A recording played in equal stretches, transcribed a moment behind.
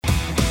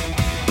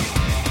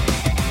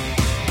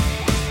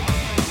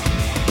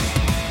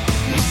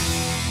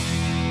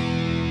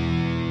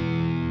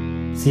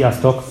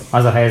Sziasztok!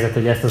 Az a helyzet,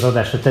 hogy ezt az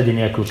adást a Teddy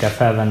nélkül kell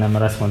felvennem,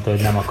 mert azt mondta, hogy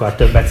nem akar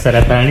többet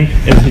szerepelni.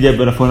 Ez, hogy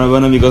ebben a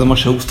formában nem igaz,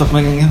 most se úsztak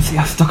meg engem.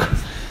 Sziasztok!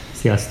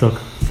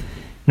 Sziasztok!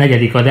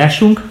 4.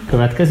 adásunk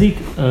következik.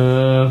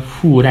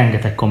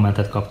 Rengeteg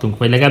kommentet kaptunk,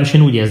 vagy legalábbis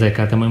én úgy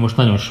érzékeltem, hogy most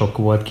nagyon sok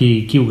volt.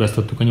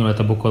 Kiugrasztottuk a nyulat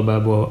a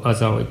bokorból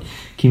azzal, hogy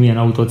ki milyen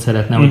autót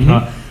szeretne,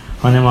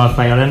 ha nem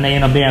alfája lenne.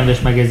 Én a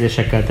BMW-s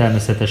megjegyzésekkel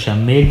természetesen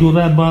még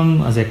durvábban,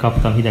 azért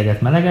kaptam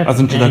hideget-meleget.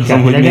 Azon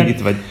csodálkozom, hogy még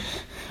itt vagy.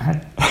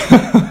 Hát...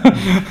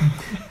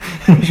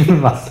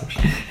 Basszus.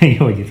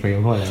 Jó, hogy itt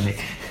vagyok, hol lennék.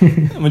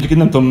 Mondjuk itt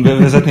nem tudom,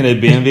 bevezetnél egy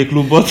BMW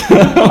klubot.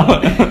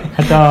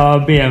 Hát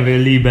a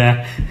BMW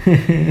Liebe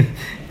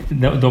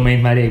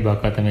domaint már régbe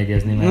akartam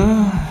jegyezni, mert...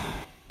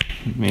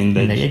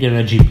 Mindegy.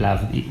 Egyelőre Jeep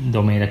Love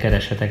domainre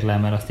kereshetek le,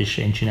 mert azt is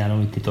én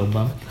csinálom itt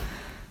titokban.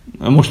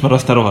 Most már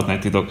aztán rohadt nagy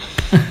titok.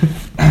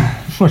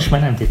 Most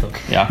már nem titok.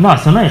 Ja. Na,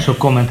 szóval nagyon sok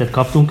kommentet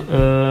kaptunk,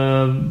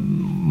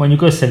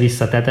 mondjuk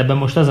össze-vissza, tehát ebben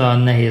most az a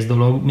nehéz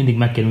dolog, mindig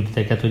megkérünk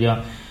titeket, hogy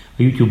a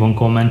YouTube-on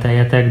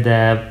kommenteljetek,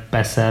 de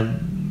persze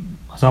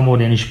az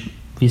Amorén is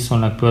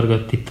viszonylag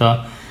pörgött itt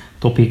a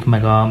topik,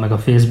 meg a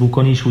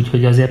Facebookon is,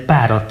 úgyhogy azért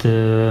párat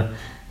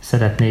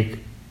szeretnék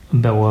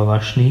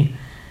beolvasni,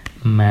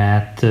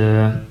 mert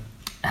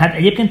hát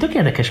egyébként tök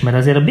érdekes, mert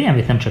azért a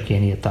BMW-t nem csak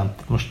én írtam.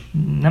 Most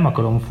nem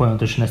akarom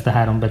folyamatosan ezt a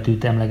 3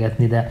 betűt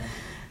emlegetni, de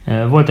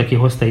volt, aki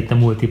hozta itt a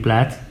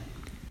multiplát.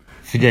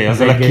 Figyelj, az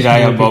a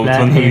legkirályabb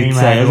autó, ne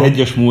viccelj, az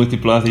egyes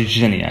multipla az egy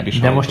zseniális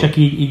de autó. most csak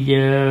így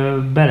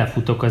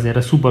belefutok, azért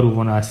a Subaru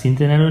vonal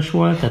szintén erős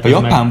volt. Tehát a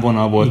japán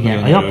vonal volt igen,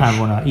 nagyon a erős. japán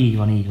vonal,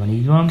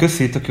 így van.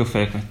 Köszi, tök jó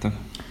fejek vettek.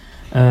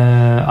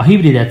 A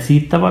hibridet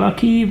szítta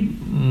valaki,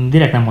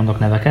 direkt nem mondok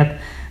neveket,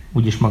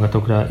 úgyis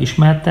magatokra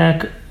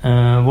ismertek.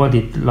 Volt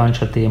itt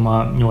Lancia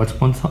téma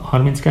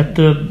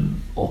 8.32,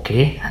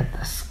 oké, hát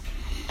ez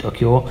tök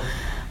jó.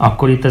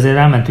 Akkor itt azért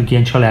elmentünk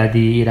ilyen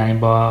családi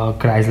irányba a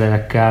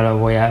Chryslerekkel, a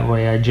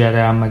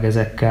Voyager-rel, meg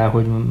ezekkel,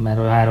 hogy mert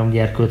a 3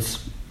 gyerkőc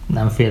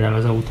nem fér el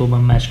az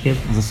autóban másképp.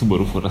 Ez a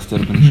Subaru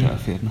Foresterben is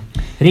elférne.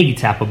 Régi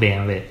cápa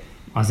BMW.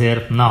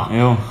 Azért, na.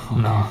 Jó,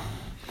 okay. Na.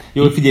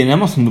 Jó, figyelj,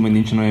 nem azt mondom, hogy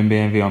nincsen olyan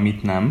BMW,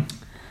 amit nem.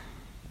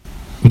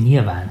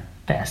 Nyilván,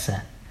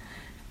 persze.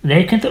 De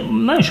egyébként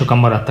nagyon sokan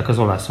maradtak az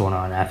olasz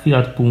vonalnál.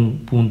 Fiat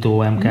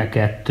Punto,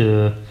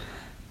 MK2,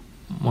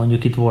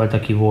 mondjuk itt volt,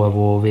 aki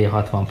Volvo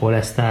V60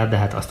 Polestar, de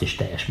hát azt is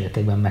teljes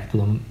mértékben meg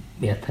tudom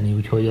érteni,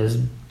 úgyhogy ez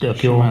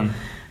tök jó.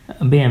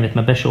 A BMW-t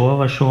már be se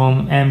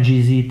olvasom,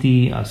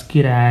 MG-ZT, az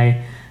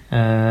király,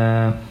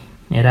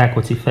 én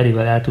Rákóczi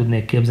Ferivel el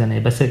tudnék képzelni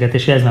egy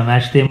beszélgetést, ez már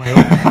más téma,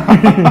 jó?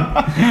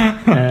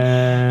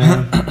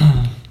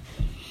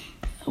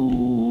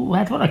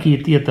 Hát valaki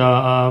itt írt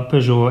a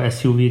Peugeot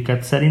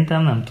SUV-ket,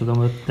 szerintem, nem tudom,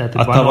 hogy lehet,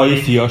 a tavalyi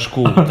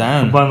fiaskó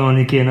után?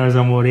 Banolni kéne az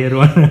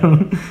Amoréról,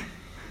 nem?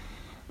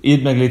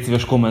 Írd meg légy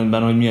szíves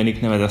kommentben, hogy milyen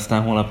neved,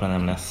 aztán holnapra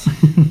nem lesz.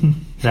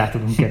 Rá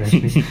tudom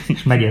keresni,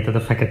 és megérted a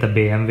fekete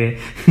BMW.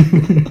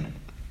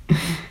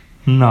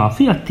 Na,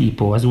 Fiat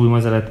Tipo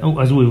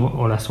az új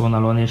olasz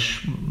vonalon,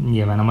 és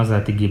nyilván a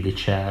Maserati Ghiblit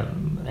se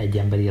egy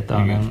ember írta,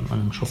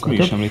 hanem sokkal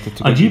több.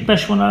 A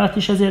Jeep-es vonalat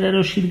is azért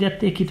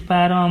erősítgették itt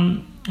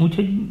páran,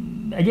 úgyhogy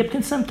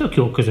egyébként szerintem tök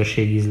jó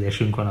közösségi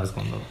ízlésünk van, azt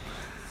gondolom.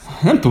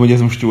 Nem tudom, hogy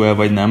ez most jó-e,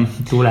 vagy nem.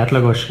 Túl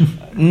átlagos?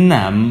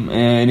 Nem.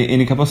 Én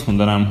inkább azt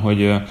mondanám,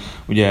 hogy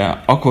ugye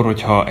akkor,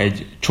 hogyha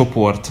egy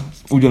csoport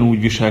ugyanúgy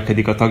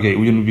viselkedik, a tagjai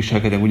ugyanúgy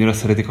viselkednek, ugyanúgy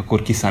szeretik,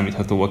 akkor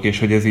kiszámíthatóak, és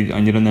hogy ez így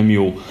annyira nem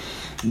jó.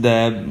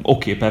 De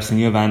oké, persze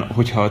nyilván,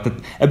 tehát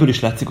ebből is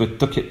látszik, hogy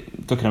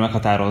tökre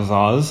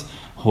meghatározza az,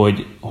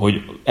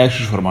 hogy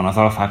elsősorban az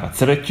alfákat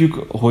szeretjük,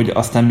 hogy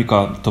aztán mik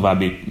a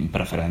további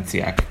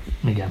preferenciák.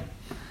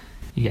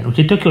 Igen,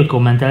 úgyhogy tök jó, hogy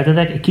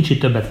kommenteltetek, egy kicsit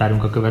többet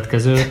várunk a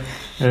következő,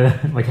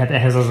 vagy hát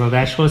ehhez az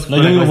adáshoz.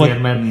 Nagyon jó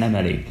volt, mert nem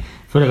elég.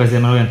 Főleg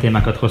azért, mert olyan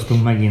témákat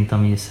hoztunk megint,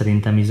 ami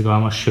szerintem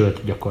izgalmas,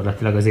 sőt,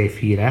 gyakorlatilag az év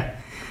híre.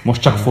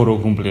 Most csak forró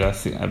krumpli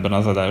lesz ebben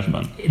az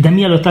adásban. De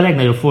mielőtt a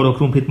legnagyobb forró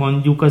krumplit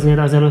mondjuk, azért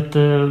azelőtt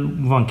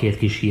van 2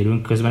 kis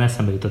hírünk, közben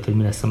eszembe jutott, hogy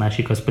mi lesz a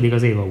másik, az pedig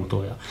az év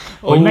autója.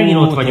 Hogy megint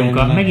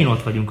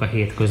ott vagyunk a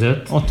hét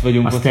között. Ott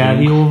vagyunk, a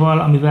Stelvio-val,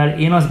 amivel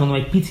én azt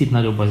gondolom, hogy picit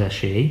nagyobb az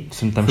esély.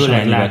 Szerintem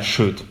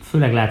sőt.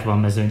 Főleg látva a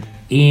mezőnyt.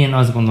 Én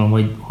azt gondolom,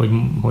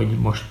 hogy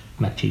most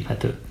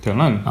megcsíphető.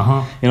 Tényleg?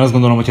 Aha. Én azt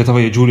gondolom, hogy ha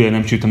tavaly a Giulia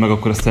nem csípte meg,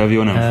 akkor a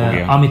Stelvio nem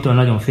fogja. Amitől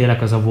nagyon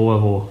félek, az a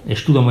Volvo.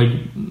 És tudom,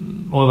 hogy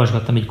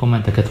olvasgattam így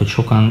kommenteket, hogy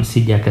sokan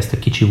szidják ezt a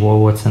kicsi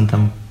Volvo-t,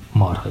 szerintem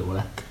marha jó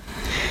lett.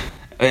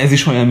 Ez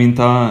is olyan, mint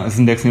az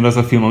Indexnél az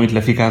a film, amit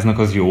lefikáznak,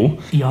 az jó.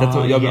 Ja,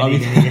 tehát,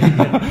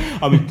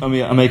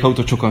 igen. Amelyik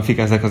autót sokan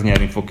fikázzák, az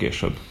nyerni fog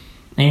később.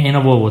 Én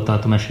a Volvo-t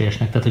tartom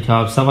esélyesnek. Tehát,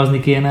 hogyha szavazni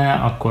kéne,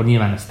 akkor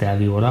nyilván a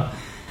Stelvio-ra,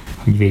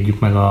 hogy védjük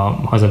meg a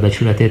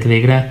hazabecsületét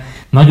végre.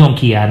 Nagyon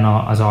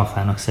kijárna az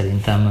Alfának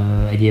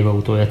szerintem egy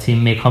évautója cím,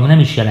 még ha nem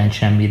is jelent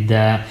semmit,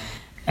 de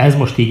Ez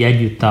most így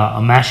együtt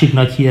a másik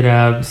nagy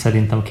hírrel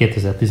szerintem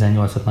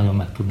 2018-at nagyon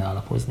meg tudná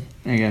alapozni.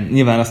 Igen,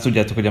 nyilván azt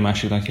tudjátok, hogy a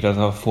másik nagy hír az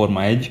a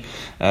Forma 1.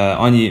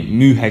 Annyi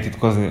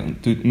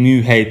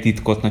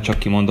műhelytitkot, csak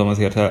kimondom,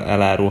 azért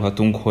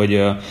elárulhatunk,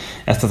 hogy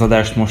ezt az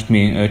adást most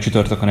mi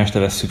csütörtökön este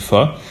vesszük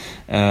fel,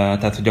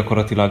 tehát hogy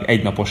gyakorlatilag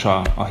egynapos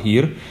a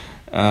hír.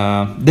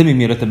 De még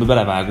mielőtt ebbe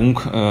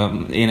belevágunk,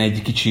 én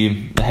egy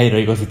kicsi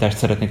helyreigazítást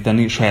szeretnék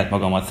tenni, saját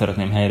magamat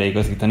szeretném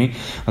helyreigazítani.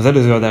 Az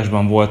előző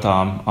adásban volt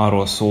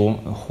arról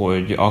szó,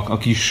 hogy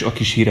a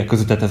kis hírek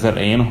között az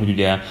elején, hogy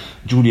ugye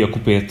Giulia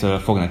Coupét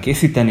fognak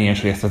készíteni,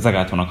 és hogy ezt a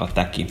Zagatónak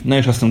adták ki. Na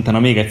és aztán utána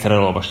még egyszer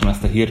elolvastam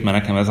ezt a hírt, mert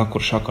nekem ez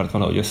akkor se akart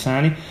valahogy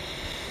összeállni.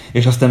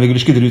 És aztán végül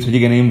is kiderült, hogy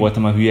igen, én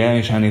voltam a hülye,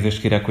 és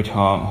elnézést kérek, hogy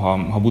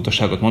ha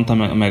butaságot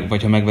mondtam,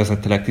 vagy ha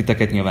megvezettelek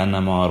titeket, nyilván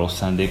nem a rossz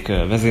szándék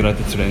vezérelt,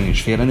 egyszerűen én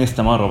is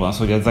félrenéztem. Arról van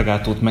szó, hogy a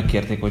Zagatót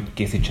megkérték, hogy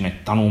készítsen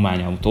egy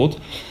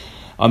tanulmányautót,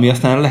 ami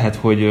aztán lehet,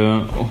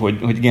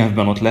 hogy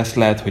Genfben ott lesz,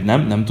 lehet, hogy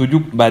nem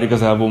tudjuk, bár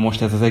igazából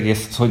most ez az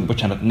egész, hogy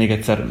bocsánat, még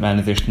egyszer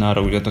elnézést, ne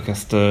arra ugyatok,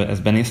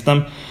 ezt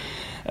benéztem.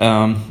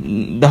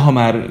 De ha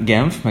már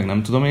Genf, meg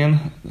nem tudom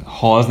én,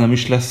 ha az nem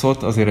is lesz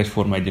ott, azért egy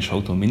Forma 1-es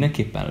autó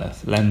mindenképpen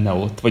lenne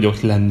ott, vagy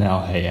ott lenne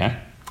a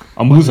helye.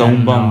 A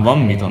múzeumban van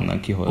mit onnan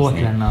kihozni.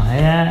 Ott lenne a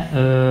helye.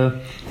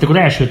 De akkor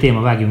első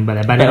téma, vágjunk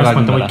bele. Bár én azt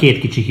mondtam, hogy 2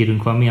 kicsi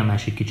hírünk van. Mi a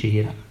másik kicsi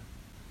hír?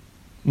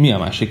 Mi a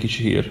másik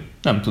kicsi hír?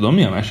 Nem tudom,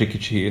 mi a másik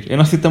kicsi hír? Én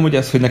azt hittem, hogy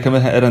ez, hogy nekem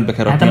rendbe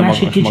kell rakni hát a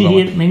másik kicsi magamat.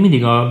 hír még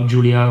mindig a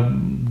Giulia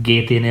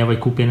GT-nél vagy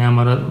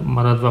Coupénél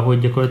maradva, hogy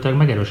gyakorlatilag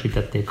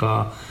megerősítették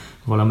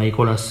valamelyik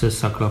olasz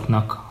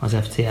szaklapnak az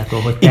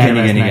FCA-tól, hogy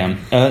terveznek, igen.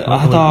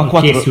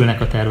 hogy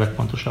készülnek a tervek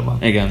pontosabban.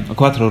 Igen, a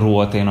Quattro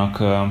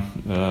Ruote-nak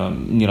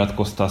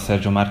nyilatkozta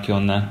Sergio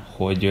Marchionne,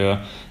 hogy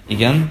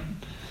igen,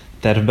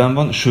 tervben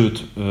van,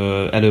 sőt,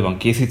 elő van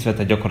készítve,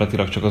 tehát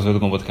gyakorlatilag csak az 5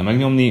 gombot kell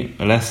megnyomni,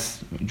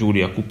 lesz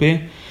Giulia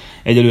Coupé.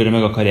 Egyelőre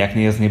meg akarják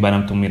nézni, bár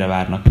nem tudom, mire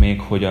várnak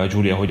még, hogy a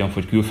Giulia hogyan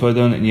fogy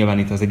külföldön. Nyilván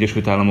itt az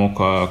Egyesült Államok,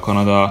 a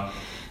Kanada,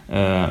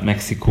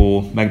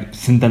 Mexikó,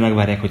 szinte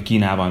megvárják, hogy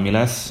Kínával mi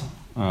lesz.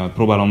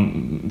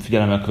 Próbálom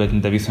figyelemmel követni,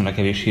 de viszonylag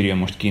kevés hír jön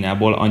most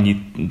Kínából.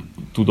 Annyit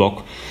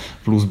tudok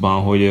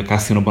pluszban, hogy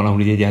Casinoban, ahol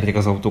ugye gyártják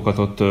az autókat,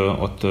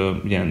 ott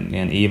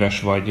ilyen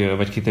éves vagy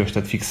 2 éves,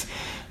 tehát fix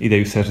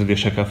idejű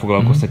szerződésekkel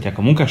foglalkoztatják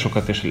a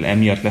munkásokat, és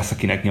emiatt lesz,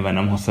 akinek nyilván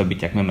nem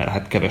hosszabbítják meg, mert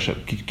hát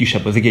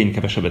kisebb az igény,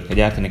 kevesebbet kell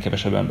gyártani,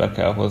 kevesebb ember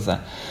kell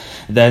hozzá.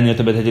 De ennél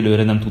többet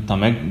egyelőre nem tudtam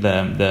meg,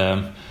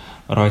 de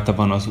rajta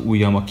van az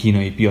ujjam a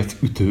kínai piac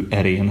ütő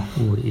erén.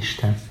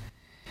 Úristen.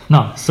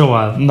 Na,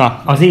 szóval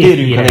az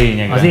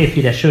év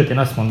híre, sőt, én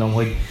azt mondom,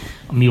 hogy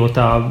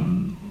mióta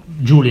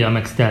Giulia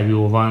meg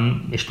Stelvio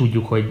van, és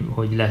tudjuk,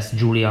 hogy lesz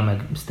Giulia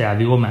meg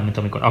Stelvio, mármint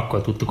amikor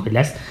akkor tudtuk, hogy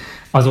lesz,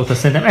 azóta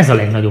szerintem ez a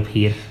legnagyobb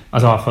hír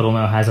az Alfa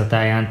Romeo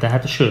házatáján,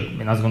 tehát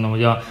sőt, én azt gondolom,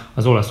 hogy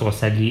az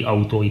olaszországi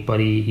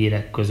autóipari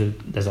hírek között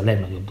ez a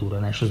legnagyobb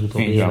durranás az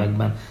utóbbi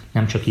években,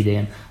 nem csak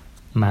idén.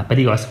 Már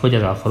pedig az, hogy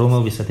az Alfa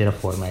Romeo visszatér a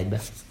Forma 1-be.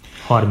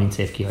 30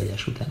 év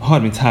kihagyás után.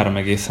 33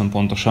 egészen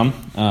pontosan.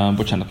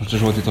 Bocsánat, most a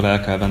Zsoltitól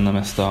el kell vennem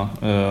ezt a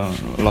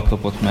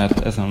laptopot,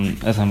 mert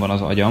ezen van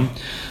az agyam.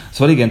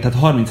 Szóval igen, tehát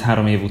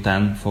 33 év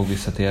után fog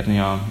visszatérni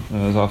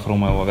az Alfa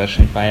Romeo a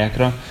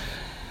versenypályákra.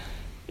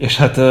 És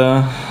hát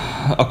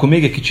akkor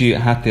még egy kicsi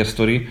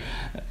háttérsztori.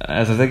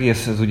 Ez az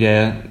egész, ez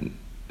ugye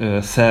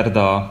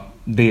szerda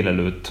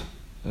délelőtt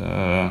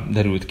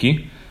derült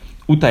ki.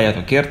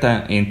 Utáljátok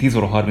érte, én 10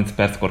 óra 30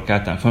 perckor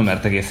keltem föl,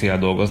 mert egész éjjel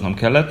dolgoznom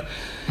kellett.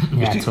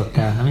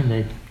 Játszottál, na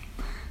mindegy.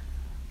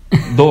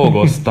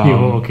 Dolgoztam.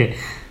 Jó, oké.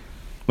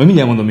 Majd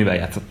mindjárt mondom, mivel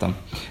játszottam.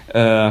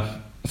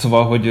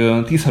 Szóval, hogy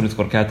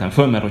 10-30-kor keltem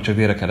föl, mert hogy csak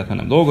délre kellett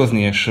mennem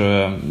dolgozni, és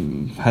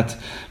hát,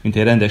 mint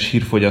egy rendes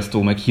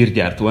hírfogyasztó, meg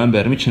hírgyártó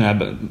ember, mit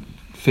csinál?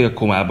 Fél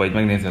komába, hogy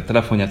megnézi a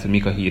telefonját, hogy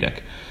mik a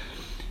hírek.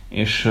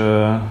 És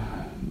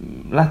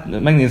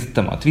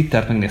megnéztem a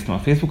Twittert, megnéztem a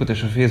Facebookot,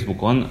 és a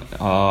Facebookon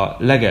a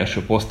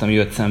legelső poszt, ami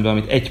jött szembe,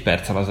 amit 1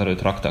 perccel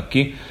azelőtt raktak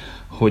ki,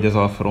 hogy az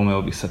Alfa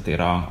Romeo visszatér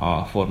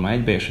a Forma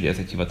 1-be, és hogy ez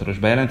egy hivatalos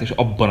bejelentés, és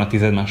abban a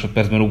 10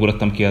 másodpercben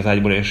ugrottam ki az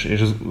ágyból,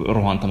 és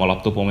rohantam a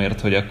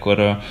laptopomért, hogy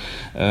akkor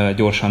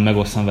gyorsan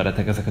megosszam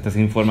veletek ezeket az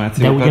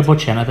információkat. De ugye,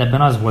 bocsánat,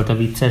 ebben az volt a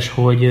vicces,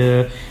 hogy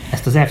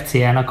ezt az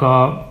FCA-nak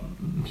a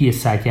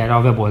hírszájtjára,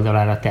 a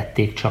weboldalára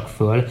tették csak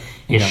föl,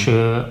 igen. És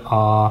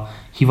a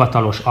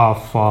hivatalos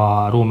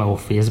Alfa Romeo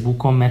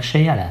Facebookon meg se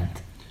jelent?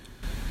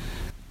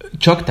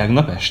 Csak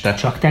tegnap este?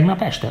 Csak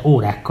tegnap este?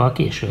 Órákkal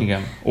később?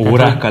 Igen,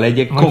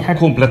 órákkal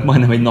komplet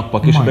majdnem egy nappal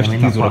később, este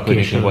 10 óra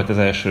környékén volt az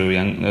első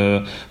ilyen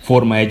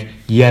Forma 1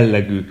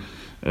 jellegű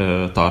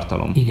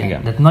tartalom.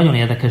 Igen, de nagyon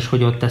érdekes,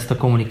 hogy ott ezt a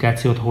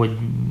kommunikációt hogy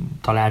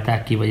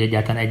találták ki, vagy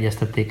egyáltalán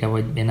egyeztették-e,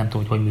 vagy én nem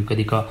tudom, hogy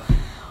működik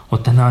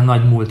ott a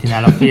nagy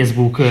multinál a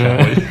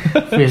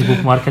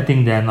Facebook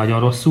marketing, de nagyon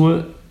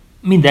rosszul.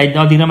 Mindegy, de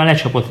addigra már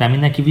lecsapott rá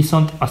mindenki,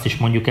 viszont azt is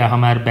mondjuk el, ha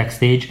már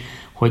backstage,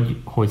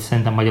 hogy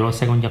szerintem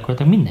Magyarországon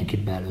gyakorlatilag mindenkit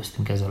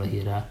beelőztünk ezzel a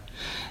hírrel.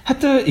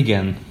 Hát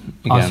igen.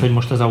 Az, hogy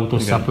most az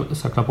autós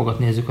szaklapokat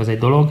nézzük, az egy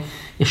dolog,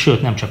 és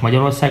sőt, nem csak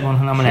Magyarországon,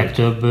 hanem a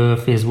legtöbb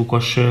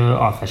Facebookos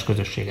alfás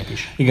közösséget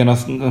is. Igen,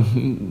 azt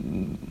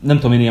nem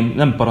tudom, én ilyen,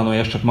 nem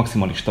paranoiás, csak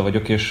maximalista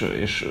vagyok,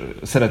 és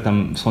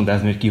szeretem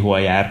szondázni, hogy ki hol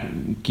jár,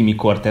 ki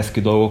mikor tesz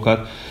ki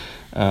dolgokat.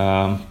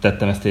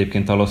 Tettem ezt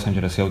egyébként a Los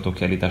Angeles-i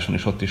autókiállításon,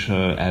 és ott is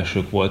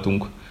elsők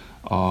voltunk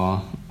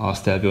a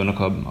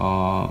Stelvio-nak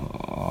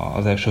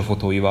az első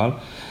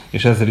fotóival,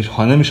 és ezzel is,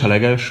 ha nem is a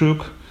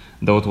legelsők,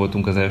 de ott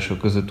voltunk az elsők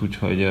között,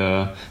 úgyhogy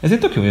ez egy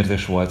tök jó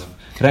érzés volt.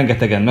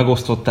 Rengetegen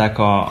megosztották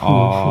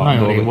nagyon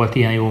dolgot. Rég volt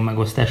ilyen jó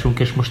megosztásunk,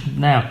 és most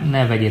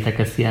ne vegyétek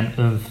ezt ilyen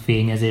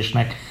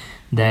önfényezésnek,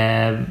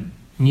 de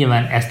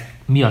nyilván ezt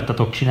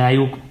miattatok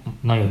csináljuk,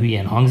 nagyon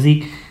hülyén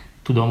hangzik.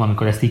 Tudom,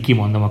 amikor ezt így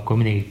kimondom, akkor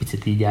mindig egy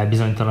picit így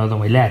elbizonytalanodom,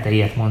 hogy lehet-e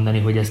ilyet mondani,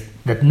 hogy ezt,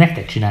 de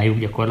nektek csináljuk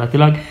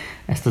gyakorlatilag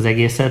ezt az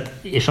egészet,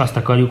 és azt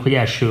akarjuk, hogy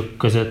elsők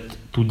között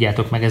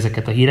tudjátok meg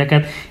ezeket a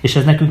híreket, és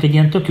ez nekünk egy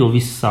ilyen tök jó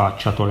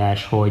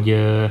visszacsatolás, hogy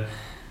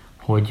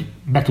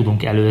be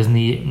tudunk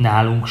előzni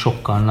nálunk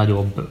sokkal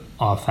nagyobb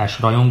alfás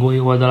rajongói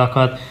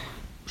oldalakat,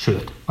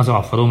 sőt, az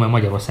Alfa Romeo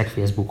Magyarország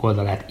Facebook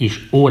oldalát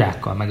is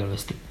órákkal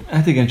megelőztük.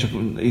 Hát igen, csak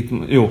itt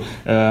jó.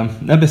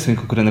 Ne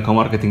beszéljünk akkor ennek a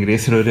marketing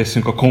részéről,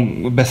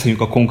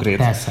 beszéljünk a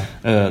konkrét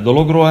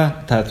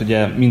dologról. Tehát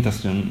ugye, mint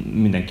azt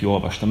mindenki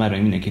olvasta már,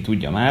 vagy mindenki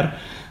tudja már,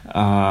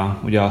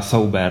 ugye a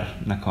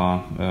Saubernek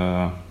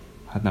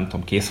hát nem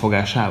tudom,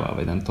 készfogásával,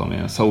 vagy nem tudom,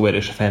 a Sauber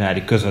és a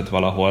Ferrari között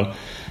valahol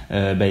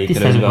beékelődve.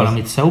 Tisztázzuk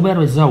valamit, Sauber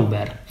vagy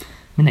Zauber?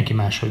 Mindenki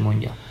máshogy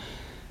mondja.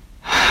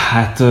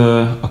 Hát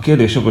a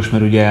kérdés jogos,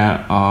 mert ugye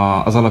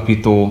az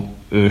alapító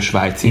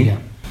svájci.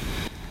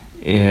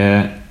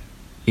 Igen.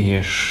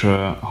 És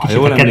ha kicsit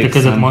jól a kettő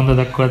között mondod,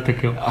 akkor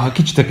tök jó.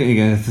 Kicsit,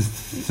 igen.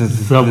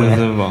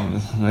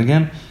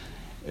 Igen.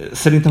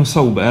 Szerintem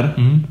Sauber,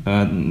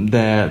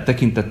 de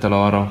tekintettel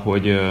arra,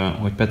 hogy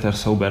Peter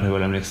Sauber, ha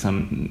jól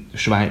emlékszem,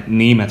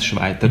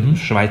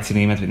 svájci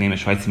német, vagy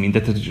német-svájci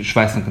mindegy, tehát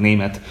Svájcnak a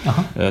német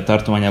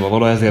tartományába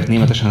való, ezért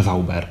németesen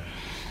Sauber.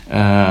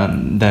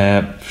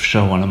 De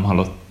sehol nem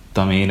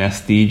hallottam én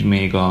ezt így,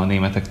 még a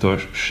németektől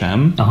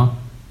sem. Aha.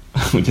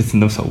 Úgyhogy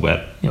szerintem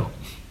Sauber. Jó.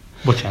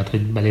 Bocsánat,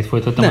 hogy belét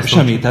folytottam. Nem,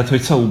 semmi, tehát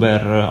hogy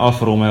Sauber,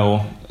 Alfa Romeo,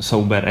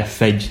 Sauber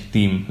F1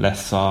 team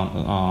lesz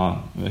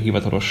a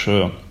hivatalos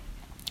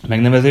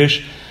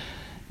megnevezés.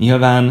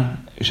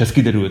 Nyilván, és ez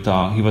kiderült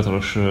a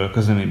hivatalos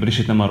közleményből is,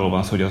 itt nem arról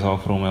van szó, hogy az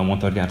Alfa Romeo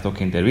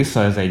motorgyártóként ér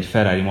vissza, ez egy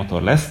Ferrari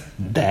motor lesz,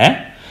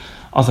 de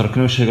azzal a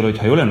különbséggel, hogy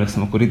ha jól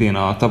emlékszem, akkor idén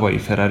a tavalyi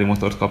Ferrari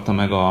motort kapta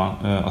meg a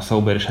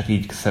Sauber, és hát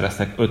így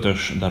szereztek 5-ös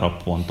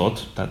darab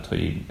pontot, tehát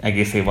hogy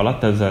egész év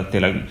alatt, ezzel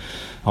tényleg,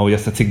 ahogy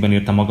ezt a cikkben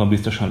írtam magam,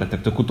 biztosan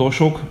lettek tök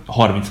utolsók.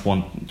 30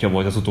 pontja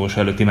volt az utolsó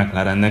előtti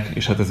McLarennek,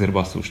 és hát ezért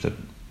basszus, tehát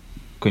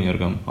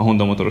könyörgöm, a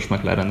Honda motoros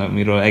McLaren,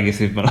 amiről egész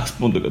évben azt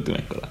mondogatjuk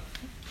mekkora.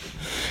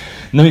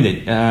 Na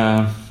mindegy,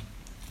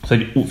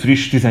 szóval egy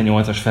friss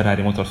 18-as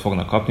Ferrari motort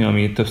fognak kapni,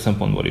 ami több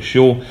szempontból is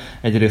jó.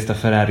 Egyrészt a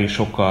Ferrari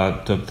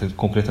sokkal több,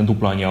 konkrétan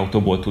dupla annyi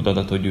autóból tud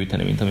adatot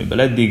gyűjteni, mint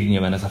amiből eddig,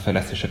 nyilván ez a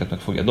fejlesztéseket meg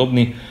fogja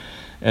dobni.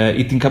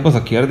 Itt inkább az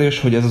a kérdés,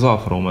 hogy ez az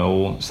Alfa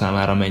Romeo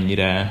számára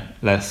mennyire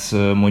lesz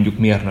mondjuk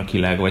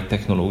mérnökileg vagy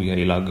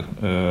technológiailag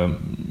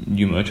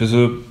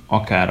gyümölcsöző,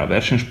 akár a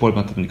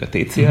versenysportban, tehát mondjuk a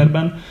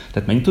TCR-ben,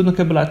 tehát mennyit tudnak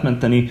ebből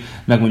átmenteni,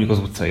 meg mondjuk az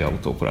utcai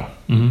autókra.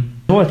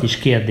 Volt is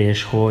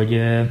kérdés,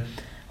 hogy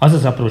az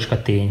az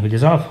aprócska tény, hogy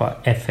az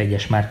Alfa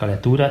F1-es márka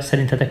letúra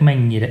szerintetek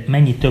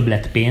mennyi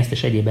többlet pénzt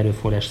és egyéb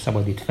erőforrás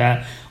szabadít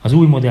fel az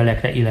új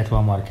modellekre, illetve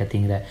a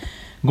marketingre.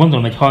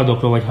 Gondolom, egy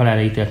haldokló vagy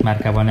halálra ítélt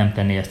márkával nem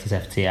tenné ezt az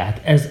FCA.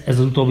 Hát ez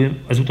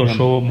az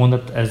utolsó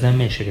mondat, ezzel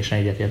mélységesen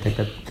egyetértek.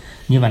 Tehát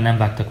nyilván nem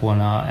vágtak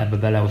volna ebbe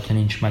bele, hogyha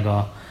nincs meg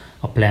a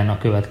plan a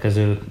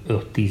következő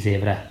 5-10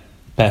 évre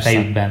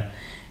fejükben.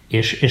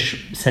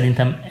 És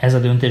szerintem ez a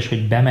döntés,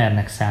 hogy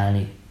bemernek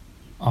szállni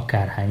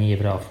akárhány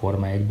évre a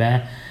Forma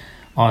 1-be,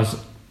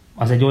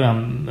 az egy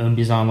olyan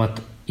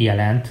önbizalmat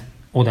jelent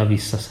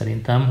oda-vissza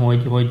szerintem,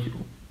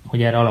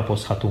 hogy erre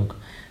alapozhatunk.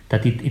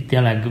 Tehát itt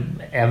tényleg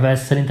ezzel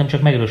szerintem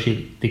csak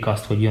megerősítik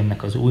azt, hogy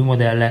jönnek az új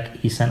modellek,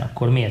 hiszen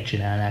akkor miért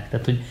csinálnák?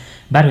 Tehát, hogy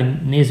bárhogy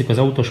nézzük, az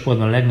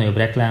autósportban a legnagyobb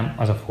reklám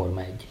az a Forma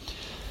 1.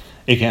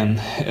 Igen,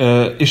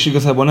 és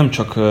igazából nem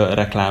csak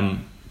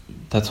reklám,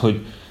 tehát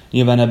hogy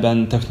nyilván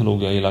ebben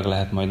technológiailag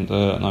lehet majd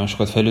nagyon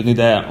sokat fejlődni,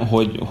 de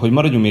hogy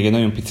maradjunk még egy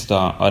nagyon picit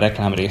a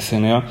reklám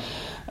részénél,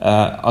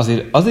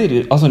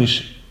 azért azon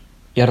is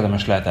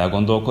érdemes lehet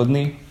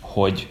elgondolkodni,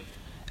 hogy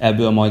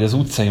ebből majd az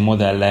utcai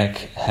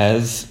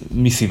modellekhez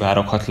mi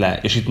szivároghat le.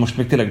 És itt most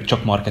még tényleg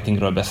csak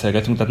marketingről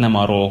beszélgetünk, tehát nem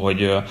arról,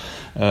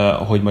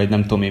 hogy majd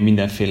nem tudom én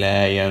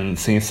mindenféle ilyen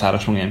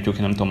szénszáras,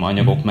 nem tudom,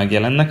 anyagok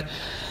megjelennek,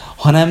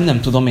 hanem nem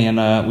tudom én,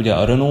 ugye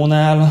a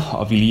Renault-nál,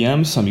 a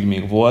Williams, amíg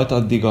még volt,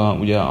 addig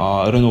ugye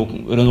a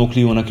Renault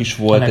Clio-nak is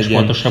volt egy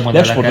ilyen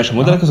legsportosabb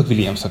modellek, azok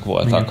Williams-ek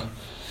voltak.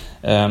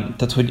 Igen.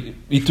 Tehát, hogy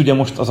itt ugye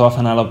most az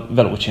Alfánál a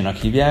Veloce-nak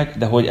hívják,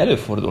 de hogy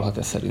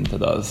előfordulhat-e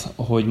szerinted az,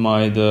 hogy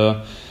majd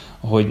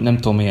hogy nem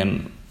tudom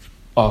én,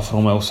 Alfa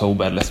Romeo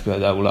Sauber lesz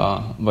például,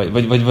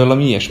 vagy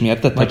valami ilyesmi,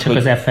 érted? Vagy csak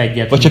az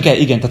F1-et. Vagy csak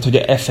igen, tehát hogy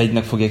a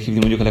F1-nek fogják hívni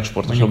mondjuk a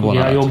legsportosabb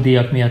vonalat. A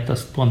jogdíjak miatt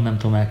azt pont nem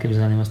tudom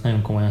elképzelni, azt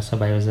nagyon komolyan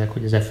szabályozzák,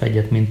 hogy az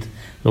F1-et mint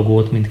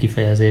logót, mint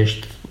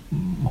kifejezést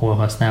hol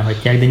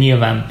használhatják, de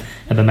nyilván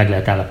ebben meg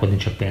lehet állapodni,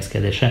 csak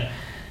pénzkérdése.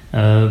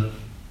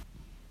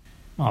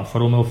 Alfa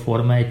Romeo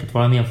Forma 1, tehát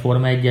valamilyen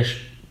Forma 1-es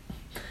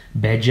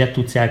badge-et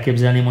tudsz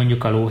elképzelni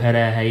mondjuk a lóhere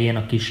helyén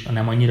a kis,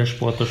 nem annyira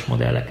sportos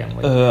modelleken?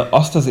 Vagy?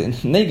 Azt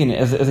azért, igen,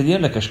 ez egy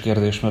érdekes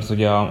kérdés, mert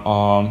ugye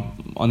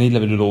a 4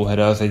 levelű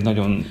lóhere az egy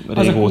nagyon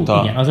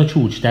régóta... Igen, az a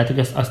csúcs, tehát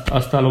hogy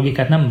azt a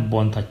logikát nem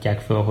bonthatják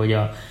föl, hogy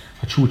a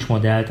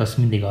csúcsmodellt azt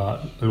mindig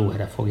a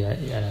lóhere fogja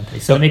jelenteni.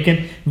 Szóval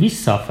egyébként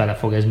visszafele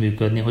fog ez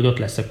működni, hogy ott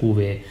lesz a QV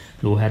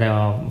lóhere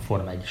a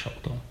Forma 1-es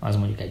autó. Az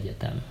mondjuk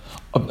egyértelmű.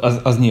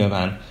 Az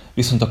nyilván.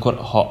 Viszont akkor,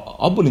 ha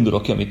abból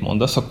indulok ki, amit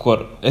mondasz,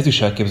 akkor ez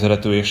is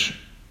elképzelhető, és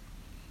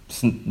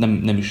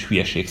nem is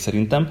hülyeség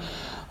szerintem,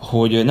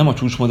 hogy nem a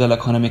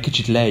csúcsmodellek, hanem egy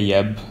kicsit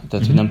lejjebb,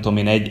 tehát hogy nem tudom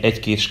én,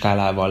 egy-két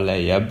skálával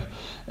lejjebb,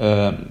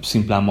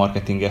 szimplán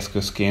marketing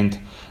eszközként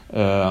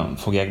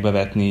fogják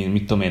bevetni,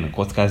 mit tudom én,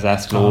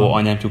 kockázászló,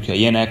 anyámtyúkja,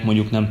 ilyenek,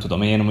 mondjuk nem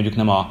tudom én, mondjuk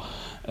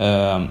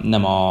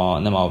nem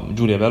a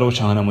Giulia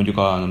Veloce, hanem mondjuk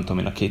a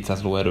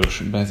 200 lóerős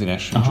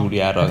benzines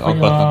Giuliára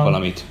aggatnak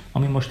valamit.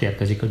 Ami most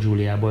érkezik a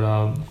Giuliából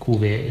a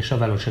QV és a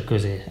Veloce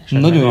közé.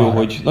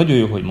 Nagyon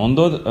jó, hogy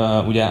mondod.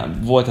 Ugye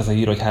volt ez a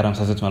hír, hogy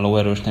 350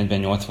 lóerős,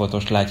 48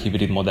 voltos light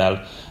hibrid modell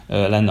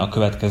lenne a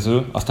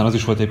következő. Aztán az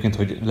is volt egyébként,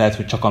 hogy lehet,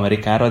 hogy csak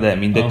Amerikára, de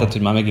mindegy, tehát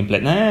hogy már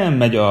megint nem,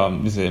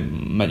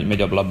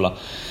 megy a blabla.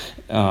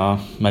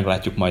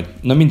 Meglátjuk majd.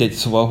 Na mindegy,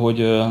 szóval,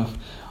 hogy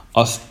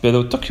az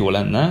például tök jó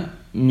lenne,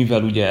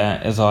 mivel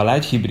ugye ez a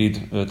light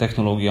hibrid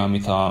technológia,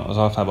 amit az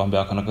Alfában be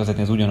akarnak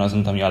vezetni, ez ugyanaz,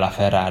 mint ami a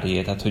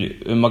LaFerrari, tehát hogy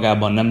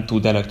önmagában nem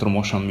tud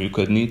elektromosan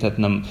működni, tehát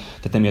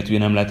emiatt ugye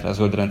nem lehet rá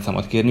zöld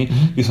rendszámot kérni,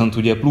 viszont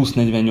ugye plusz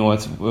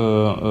 48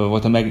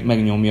 volt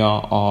megnyomja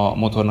a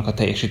motornak a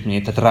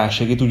teljesítményét, tehát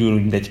rásegít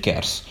ugyanúgy, mint egy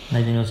KERS.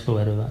 48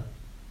 lóerővel.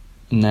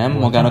 Nem,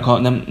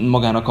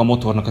 magának a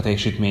motornak a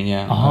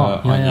teljesítménye.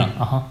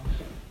 Aha.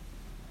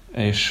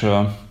 És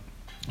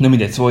nem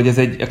mindegy, szóval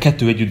hogy a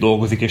kettő együtt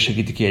dolgozik és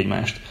segíti ki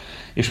egymást.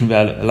 És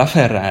mivel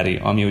LaFerrari,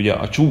 ami ugye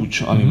a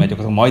csúcs, ami megy,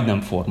 az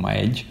majdnem Forma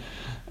 1,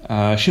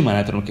 simán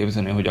el tudom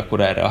képzelni, hogy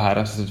akkor erre a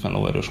 350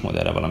 lóerős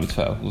modellre valamit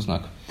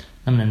felhúznak.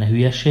 Nem lenne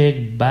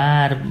hülyeség,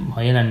 bár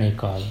ha én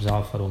lennék az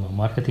Alfa Romeo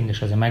marketing,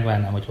 és azért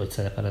megvárnám, hogy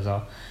szerepel ez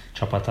a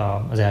csapat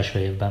az első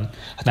évben.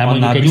 Mert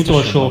mondjuk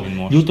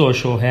egy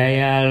utolsó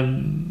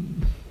hellyel,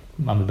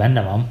 ami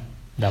benne van,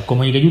 de akkor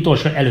mondjuk egy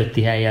utolsó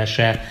előtti hellyel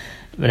se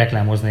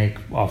reklámoznék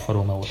Alfa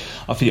Romeo-t.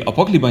 A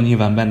pakliban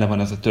nyilván benne van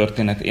ez a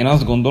történet. Én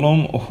azt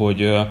gondolom,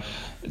 hogy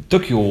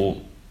tök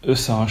jó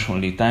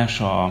összehasonlítás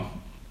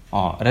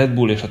a Red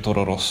Bull és a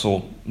Toro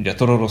Rosso. Ugye a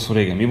Toro Rosso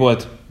régen mi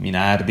volt?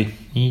 Minardi.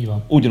 Így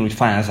van. Ugyanúgy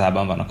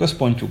Fázában van a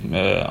központjuk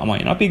a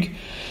mai napig.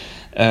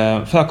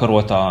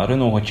 Felkarolta a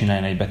Renault, hogy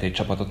csináljon egy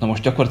betétcsapatot. Na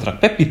most gyakorlatilag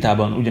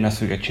Pepitában ugyanezt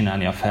fogják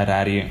csinálni a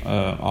Ferrari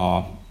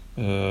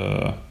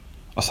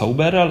a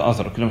Sauberrel,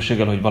 azzal a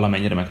különbséggel, hogy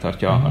valamennyire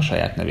megtartja a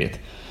saját nevét.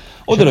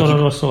 És a Toro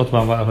Rosso ott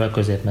van valahol a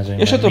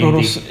középmezőnyben. És a Toro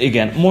Rosso,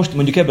 igen, most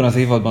mondjuk ebben az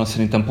évadban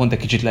szerintem pont egy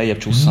kicsit lejjebb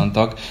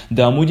csusszantak,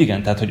 de amúgy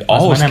igen, tehát hogy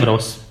ahhoz nem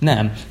rossz.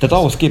 Nem, tehát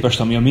ahhoz képest,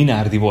 ami a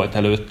Minardi volt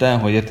előtte,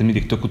 hogy érted,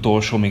 mindig tök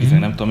utolsó, még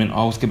nem tudom én,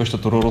 ahhoz képest a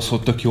Toro Rosso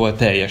tök jól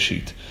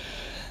teljesít.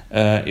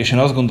 És én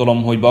azt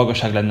gondolom, hogy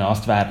balgaság lenne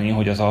azt várni,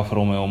 hogy az Alfa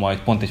Romeo majd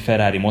pont egy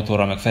Ferrari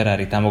motorral, meg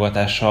Ferrari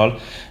támogatással,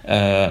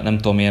 nem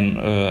tudom én,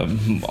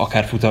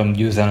 akár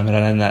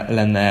futamgyőzelemre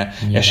lenne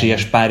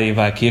esélyes pár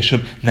évvel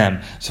később. Nem.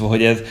 Szóval,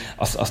 hogy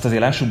azt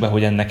azért lássuk be,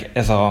 hogy ennek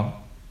ez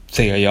a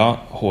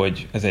célja,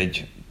 hogy ez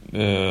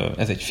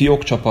egy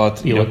fiók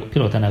csapat.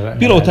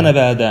 Pilóta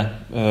nevel, de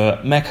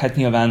meg hát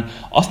nyilván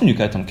azt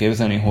mondjuk el tudom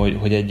képzelni,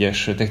 hogy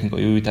egyes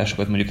technikai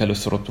újításokat mondjuk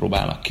először ott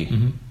próbálnak ki.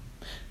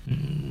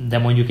 De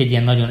mondjuk egy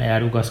ilyen nagyon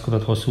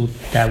elrugaszkodott hosszú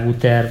távú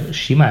terv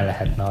simán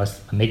lehetne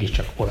az,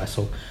 mégiscsak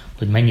olaszok,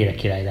 hogy mennyire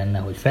király lenne,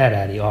 hogy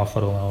Ferrari, Alfa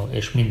Romeo,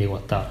 és mindig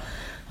ott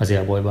az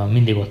élbolyban,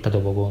 mindig ott a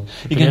dobogón.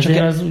 Igen,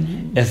 csak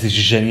ez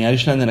is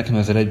zseniális lenne, nekem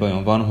ezzel egy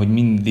bajom van, hogy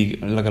mindig,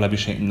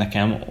 legalábbis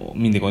nekem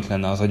mindig ott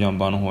lenne az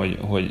agyamban,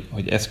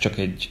 hogy ez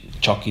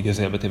csak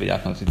idézőjelbe téve egy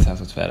átmeneti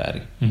század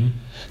Ferrari.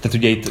 Tehát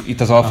ugye itt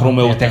az Alfa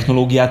Romeo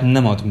technológiát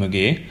nem ad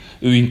mögé,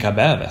 ő inkább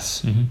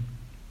elvesz.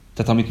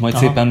 Tehát amit majd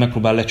szépen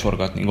megpróbál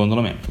lecsorgatni,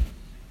 gondolom én.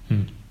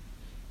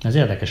 Ez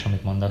érdekes,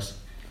 amit mondasz.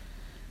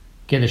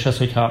 Kérdés az,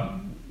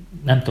 hogyha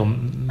nem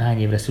tudom,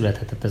 hány évre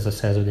születhetett ez a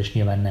szerződés,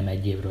 nyilván nem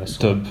egy évről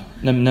szól. Több.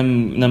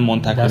 Nem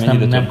mondták, de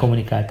azt nem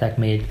kommunikálták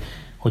még,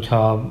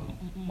 hogyha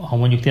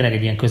mondjuk tényleg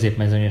egy ilyen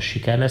középmezőnyös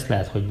siker lesz,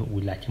 lehet, hogy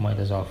úgy látja majd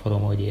az Alfa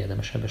Romeo, hogy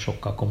érdemes ebbe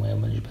sokkal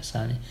komolyabban is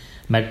beszállni.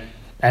 Meg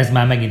ez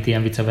már megint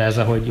ilyen vice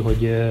versa,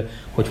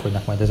 hogy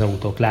fognak majd az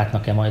autók,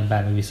 látnak-e majd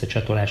bármi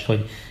visszacsatolást,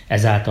 hogy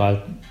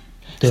ezáltal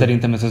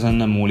Szerintem ez ezen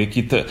nem múlik.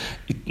 Itt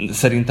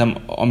szerintem,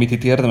 amit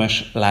itt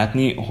érdemes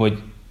látni, hogy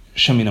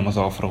semmi nem az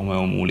Alfa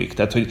Romeo múlik.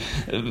 Tehát, hogy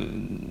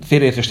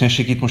félreértés ne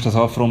essék, itt most az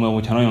Alfa Romeo,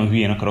 hogyha nagyon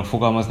hülyén akarok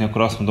fogalmazni,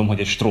 akkor azt mondom, hogy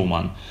egy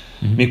Stroman.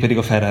 Mégpedig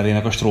a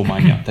Ferrari-nek a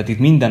Stromanja. Tehát itt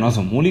minden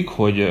azon múlik,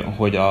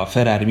 hogy a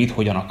Ferrari mit,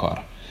 hogyan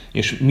akar.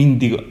 És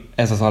mindig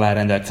ez az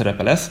alárendelt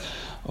szerepe lesz.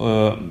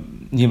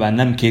 Nyilván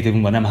nem 2 év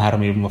múlva, nem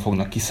 3 év múlva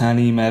fognak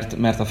kiszállni,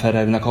 mert a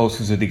Ferrari-nek ahhoz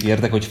fűződik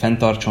érdek, hogy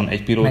fenntartson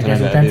egy pilóta. Meg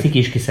ezután ciki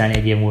is kiszállni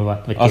egy év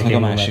múlva, vagy 2 év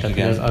múlva. Másik,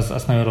 igen.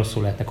 Az nagyon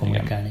rosszul lehetne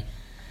kommunikálni. Igen.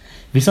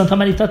 Viszont ha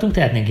már itt tartunk,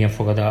 tehetnénk ilyen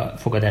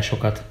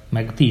fogadásokat,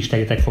 meg ti is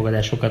tegyetek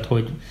fogadásokat,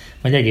 hogy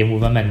majd egy év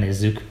múlva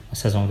megnézzük a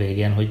szezon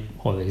végén, hogy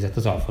hol végzett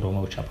az Alfa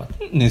Romeo csapat.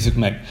 Nézzük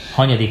meg.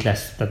 Hanyadik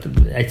lesz, tehát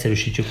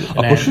egyszerűsítsük.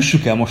 Akkor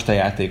süssük el most a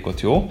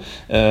játékot, jó?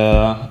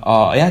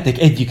 A játék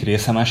egyik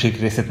része, másik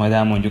részét majd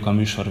elmondjuk a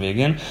műsor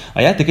végén. A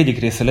játék egyik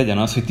része legyen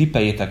az, hogy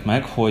tippeljétek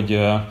meg, hogy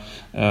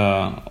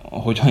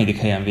hanyadik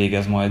helyen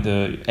végez majd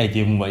egy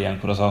év múlva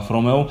ilyenkor az Alfa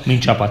Romeo.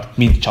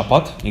 Mint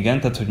csapat, igen,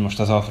 tehát hogy most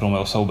az Alfa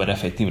Romeo Sauber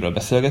F1 teamről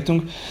beszélgetünk,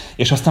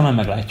 és aztán már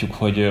meglátjuk,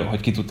 hogy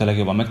ki tudta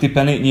legjobban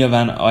megtippelni.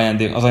 Nyilván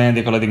az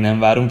ajándékkal addig nem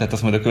várunk, tehát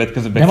azt majd a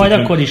következő de majd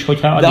akkor is,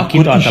 hogyha addig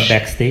kitart a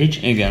backstage,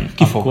 igen,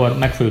 akkor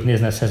meg fogjuk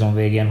nézni a szezon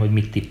végén, hogy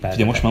mit tippel.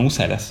 Ugye most már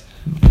muszáj lesz.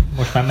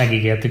 Most már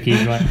megígértük,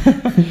 így van.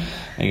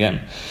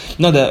 Igen.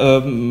 Na de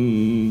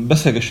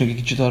beszélgessünk egy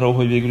kicsit arról,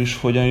 hogy végül is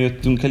hogyan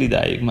jöttünk el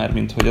idáig, már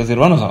mint hogy azért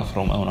van az Alfa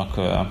Romeo-nak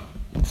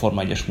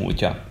Forma 1-es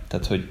múltja.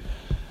 Tehát, hogy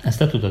ezt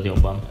te tudod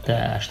jobban, te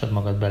ástad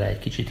magad bele egy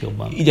kicsit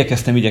jobban.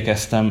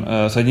 Igyekeztem.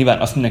 Szóval nyilván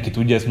azt mindenki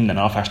tudja, ez minden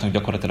alfásnak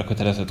gyakorlatilag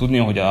kötelező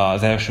tudnia, hogy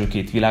az első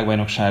 2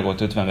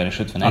 világbajnokságot 50-ben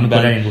és 51-ben.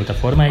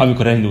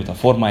 Amikor elindult a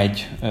Forma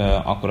 1,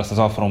 akkor azt az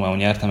Alfa Romeo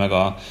nyerte meg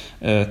a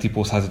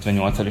Tipo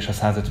 158-al és a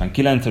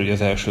 159-el, ugye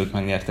az elsőt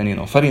megnyerte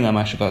Nino Farina,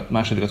 a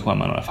másodikat Juan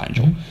Manuel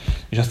Fangio.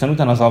 És aztán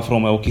utána az Alfa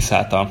Romeo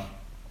kiszállt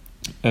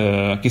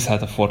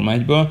a Forma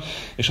 1-ből,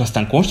 és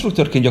aztán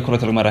konstruktőrként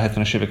gyakorlatilag már a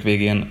 70-es évek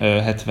végén,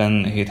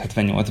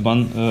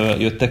 77-78-ban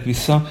jöttek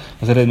vissza.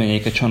 Az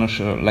eredményeiket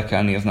sajnos le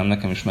kell néznem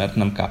nekem is, mert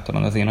nem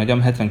káptalan az én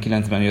agyam.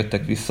 79-ben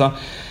jöttek vissza,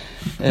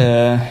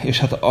 és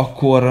hát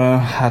akkor,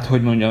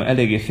 hogy mondjam,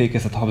 eléggé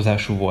fékezett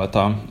habzású volt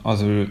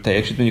az ő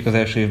teljesítményük. Az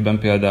első évben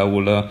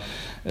például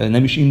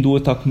nem is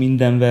indultak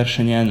minden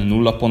versenyen,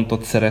 0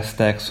 pontot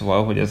szereztek,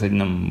 szóval, hogy ez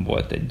nem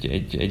volt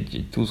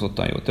egy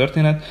túlzottan jó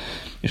történet.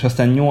 És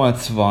aztán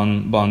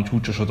 80-ban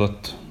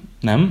csúcsosodott,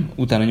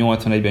 utána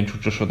 81-ben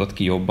csúcsosodott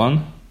ki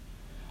jobban,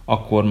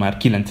 akkor már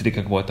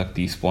 9-ek voltak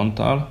 10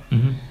 ponttal.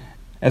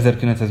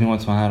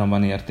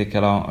 1983-ban érték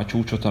el a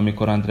csúcsot,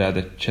 amikor Andrea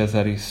de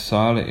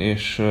Cesarisszal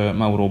és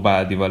Mauro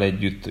Baldival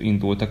együtt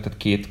indultak,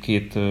 tehát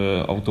két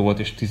autó volt,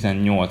 és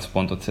 18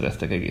 pontot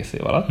szereztek egész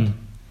év alatt.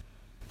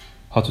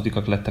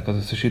 6-ak lettek az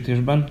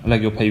összesítésben. A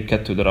legjobb helyük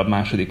 2 darab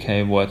második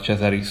hely volt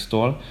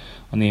Cesarisztól,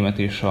 a német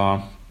és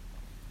a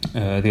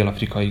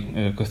dél-afrikai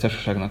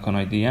köztársaságnak a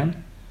nagydíján.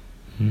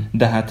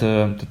 De hát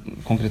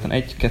konkrétan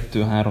 1,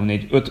 2, 3,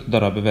 4, 5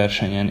 darab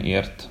versenyen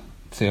ért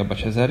célba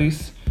Cesaris,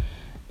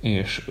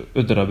 és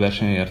 5 darab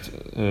versenyen ért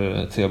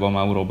célba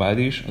Mauro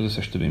Baldi is, az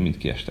összes többi mind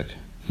kiestek.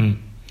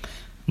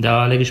 De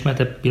a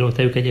legismertebb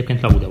pilótájuk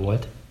egyébként Lauda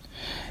volt.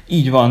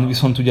 Így van,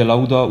 viszont ugye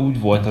Lauda úgy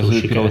volt az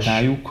ő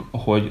pilótájuk,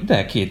 hogy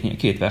de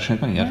két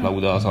versenyt megnyert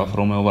Lauda az Alfa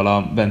Romeo-val,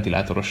 a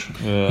ventilátoros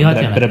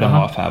Brabham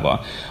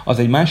Alfával. Az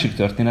egy másik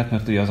történet,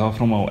 mert ugye az Alfa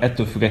Romeo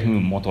ettől függetlenül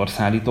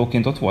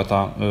motorszállítóként ott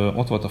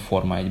volt a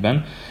Forma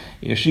 1-ben,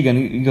 és igen,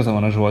 igaza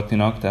van a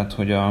Zsoltinak, tehát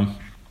hogy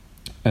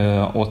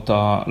ott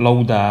a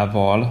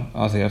Laudával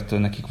azért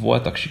nekik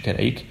voltak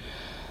sikereik,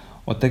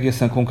 ott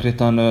egészen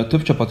konkrétan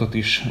több csapatot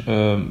is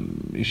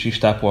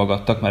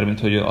tápolgattak, mármint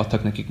hogy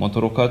adtak nekik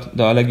motorokat,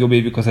 de a legjobb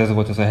évük ez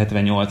volt az a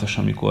 78-as,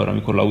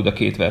 amikor Lauda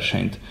 2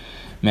 versenyt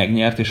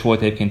megnyert, és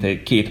volt egyébként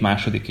 2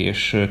 második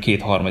és 2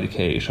 harmadik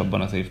helye is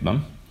abban az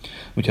évben.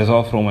 Úgyhogy az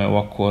Alfa Romeo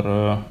akkor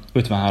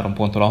 53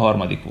 ponttal a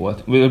harmadik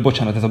volt.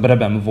 Bocsánat, ez a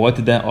Brabham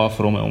volt, de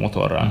Alfa Romeo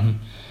motorral.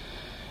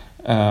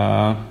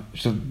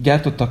 És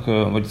gyártottak,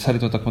 vagy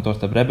szállítottak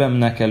motort a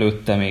Brabhamnek,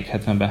 előtte még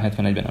 70-ben,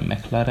 71-ben a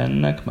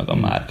McLarennek, meg a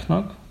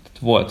Marknak.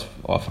 Volt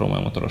Alfa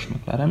Romeo motoros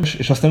McLaren,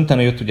 és aztán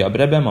utána jött ugye a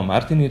Brabham, a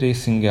Martini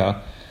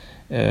Racing-gel,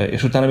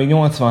 és utána még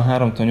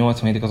 83-től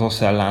 87-ig az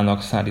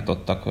Ocellának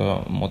szállítottak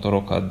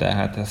motorokat, de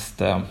hát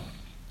ezt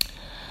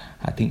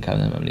inkább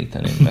nem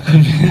említeném meg,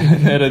 hogy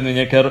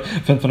eredményekkel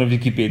fent van a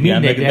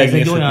Wikipédián. Mindegy, ez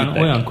egy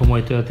olyan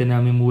komoly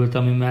történelmi múlt,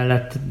 ami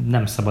mellett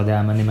nem szabad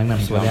elmenni, meg nem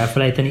szabad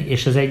elfelejteni,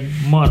 és ez egy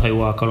marha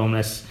jó alkalom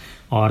lesz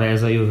arra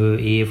ez a jövő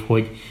év,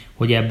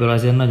 hogy ebből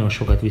azért nagyon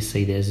sokat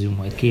visszaidézzünk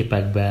majd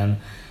képekben,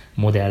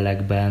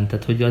 modellekben,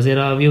 tehát hogy azért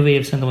a jövő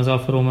év szerintem az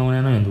Alfa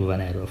Romeo-nál nagyon durván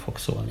erről fog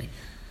szólni.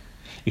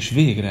 És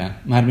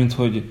végre, mármint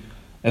hogy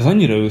ez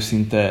annyira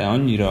őszinte,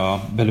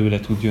 annyira belőle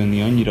tud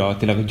jönni, annyira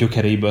tényleg a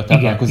gyökereiből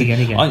táplálkozik.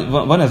 Igen.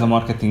 Van ez a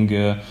marketing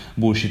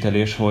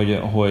bullshitelés, hogy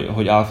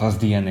Alfa's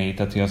DNA,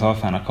 tehát hogy az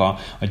Alfának a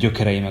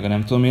gyökerei, meg a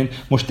nem tudom én.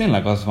 Most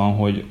tényleg az van,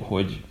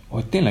 hogy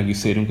tényleg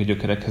visszaérünk a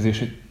gyökerekhez,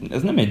 és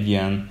ez nem egy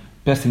ilyen,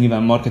 persze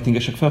nyilván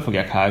marketingesek fel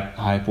fogják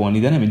hype-olni,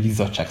 de nem egy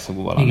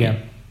izzadságszagú valami. Igen.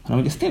 Hanem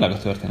hogy ez tényleg a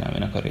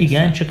történelmének a része.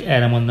 Igen, csak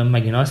erre mondom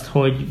megint azt,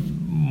 hogy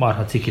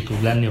marha ciki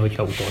tud lenni,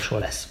 hogyha utolsó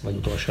lesz, vagy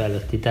utolsó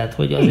előtti. Tehát,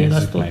 hogy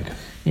azért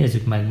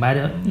nézzük meg.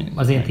 Már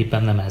az én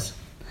tippem nem ez.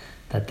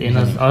 Tehát én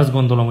azt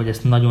gondolom, hogy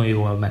ezt nagyon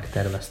jól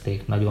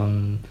megtervezték,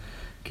 nagyon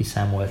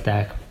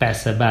kiszámolták.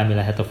 Persze bármi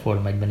lehet a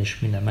Forma 1-ben is,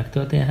 minden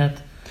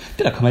megtörténhet.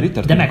 Tényleg, ha már itt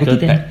tartunk, akkor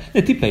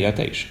tippeljél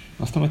te is.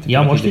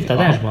 Ja, most itt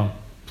adásban?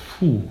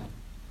 Fú.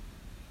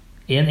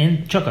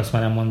 Én csak azt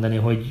merem mondani,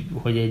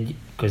 hogy egy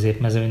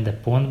középmezőny, de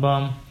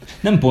pontban.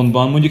 Nem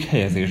pontban, mondjuk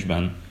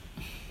helyezésben.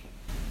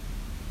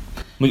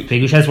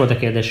 Végülis ez volt a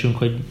kérdésünk,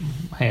 hogy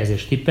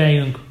helyezést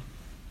tippeljünk.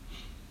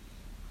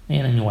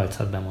 Én egy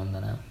 8-at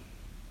bemondanám.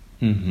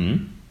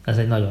 Ez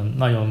egy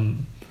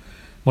nagyon...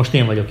 Most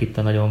én vagyok itt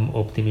a nagyon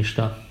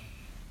optimista.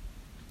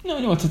 Ja,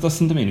 8-at azt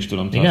szerintem én is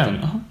tudom tartani. Igen?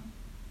 Aha.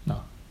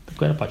 Na,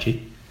 akkor a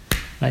pacsi.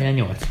 Legyen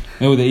 8.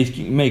 Jó, de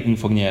így melyikünk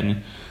fog nyerni?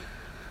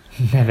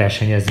 Ne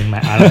versenyezzünk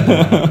már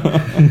állandóan,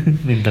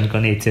 mint amikor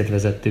a 4C-t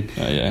vezettük.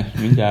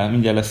 Jaj,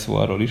 mindjárt lesz szó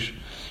arról is.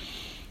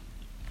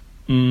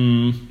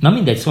 Na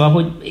mindegy, szóval,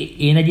 hogy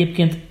én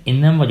egyébként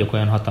nem vagyok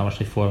olyan hatalmas,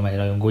 hogy Forma 1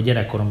 rajongó.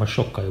 Gyerekkoromban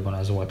sokkal jobban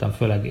az voltam.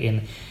 Főleg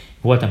én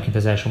voltam kint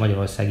az első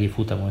magyarországi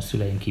futamon,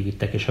 szüleim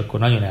kivittek, és akkor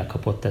nagyon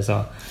elkapott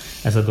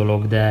ez a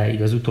dolog, de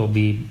így az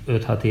utóbbi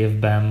 5-6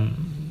 évben,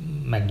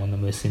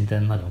 megmondom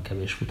őszintén, nagyon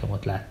kevés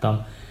futamot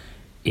láttam.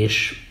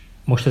 És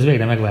most ez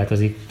végre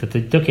megváltozik. Tehát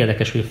hogy tök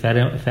érdekes, hogy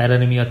a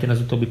Ferrari miatt én az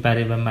utóbbi pár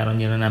évben már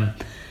annyira nem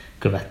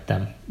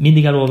követtem.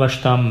 Mindig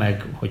elolvastam,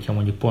 meg hogyha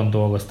mondjuk pont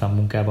dolgoztam,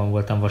 munkában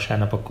voltam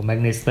vasárnap, akkor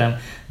megnéztem,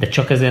 de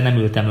csak ezért nem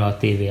ültem le a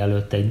tévé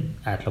előtt egy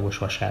átlagos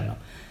vasárnap.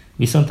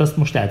 Viszont azt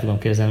most el tudom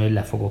képzelni, hogy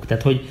lefogok.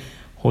 Tehát,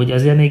 hogy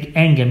azért még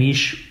engem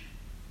is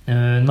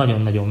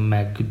nagyon-nagyon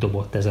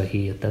megdobott ez a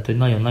hír. Tehát, hogy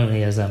nagyon-nagyon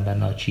érzem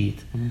benne a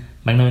cheat.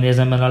 Meg nagyon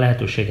érzem benne a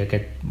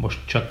lehetőségeket. Most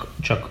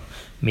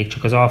még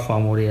csak az Alfa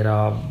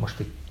Amoréra, most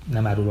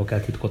nem árulok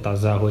el titkot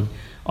azzal, hogy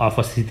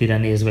Alfa City-re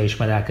nézve is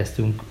már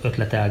elkezdtünk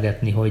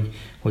ötletelgetni,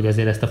 hogy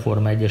azért ezt a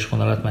Forma 1-es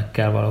vonalat meg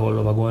kell valahol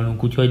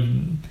lovagolnunk, úgyhogy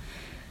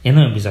én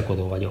nagyon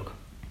bizakodó vagyok.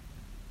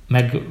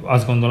 Meg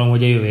azt gondolom,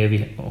 hogy a jövő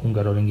évi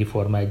hungaroringi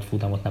Forma 1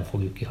 futamot nem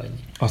fogjuk kihagyni.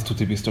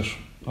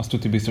 Azt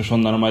tuti biztos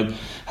onnan, majd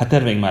hát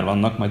terveink már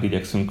vannak, majd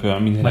igyekszünk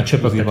minél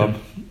exkluzívabb.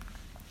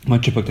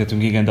 Majd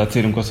csöpögtetünk, igen, de a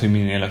célunk az, hogy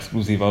minél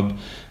exkluzívabb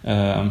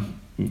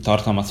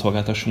tartalmat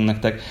szolgáltassunk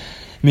nektek.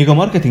 Még a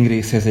marketing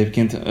részéhez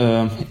egyébként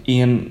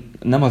én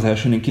nem az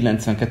első, én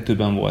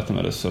 92-ben voltam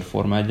először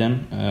Forma 1-en,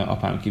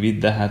 apám kivitt,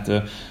 de hát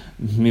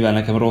mivel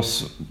nekem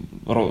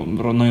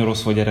nagyon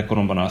rossz volt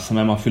gyerekkoromban a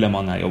szemem, a fülem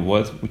annál jobb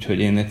volt, úgyhogy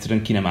én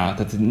egyszerűen ki nem állt,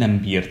 tehát nem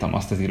bírtam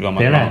azt az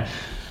irgalmat.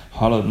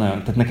 Hallod, nagyon.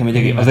 Tehát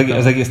nekem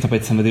az egész nap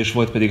egy szenvedés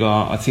volt, pedig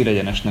a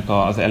célegyenesnek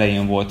az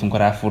elején voltunk, a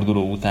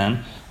ráforduló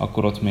után,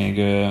 akkor ott még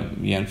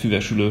ilyen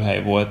füves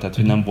ülőhely volt, tehát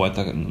hogy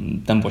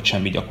nem volt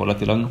semmi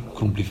gyakorlatilag,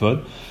 krumpliföld.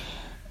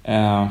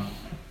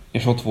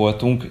 És ott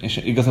voltunk, és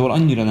igazából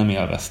annyira nem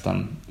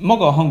élveztem.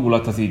 Maga a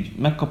hangulat az így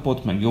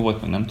megkapott, meg jó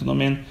volt, meg nem tudom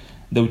én,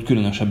 de úgy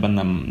különösebben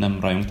nem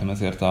rajongtam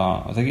ezért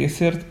az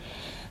egészért.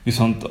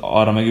 Viszont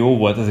arra meg jó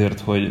volt ezért,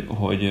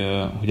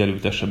 hogy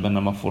elültesse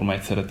bennem a Forma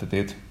 1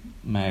 szeretetét,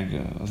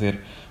 meg azért,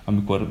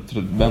 amikor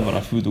tudod, benn van a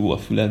füldugó a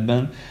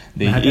füledben.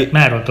 De hát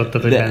már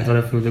rontottad, hogy bent van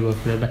a füldugó a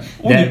füledben.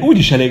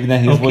 Úgyis elég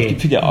nehéz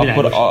volt. Figyelj,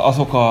 akkor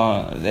azok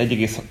a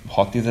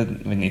 1,6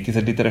 vagy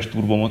 4 literes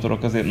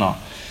turbomotorok azért, na,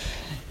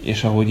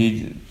 és ahogy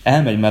így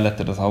elmegy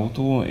melletted az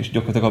autó, és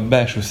gyakorlatilag a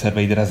belső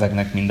szerveid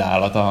rezegnek mind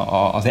állat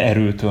az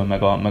erőtől,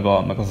 meg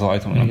a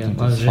zajtól. Igen,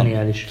 az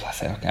zseniális.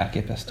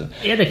 Elképesztő.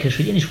 Érdekes,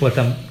 hogy én is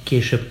voltam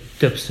később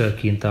többször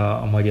kint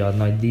a Magyar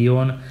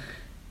Nagydíjon,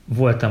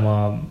 voltam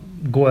a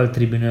Gold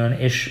Tribune-ön,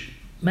 és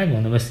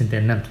megmondom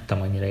őszintén, nem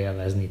tudtam annyira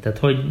élvezni. Tehát,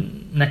 hogy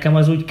nekem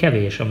az úgy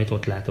kevés, amit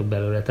ott látok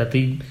belőle. Tehát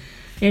így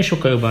én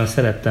sokkal jobban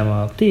szerettem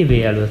a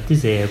tévé előtt,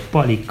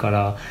 palikkal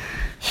a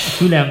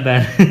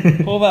fülemben.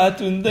 Hová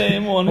tűnt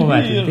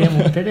Damon Hill?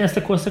 Tehát ezt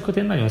a korszakot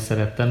én nagyon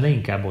szerettem, de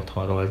inkább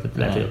otthonról. Tehát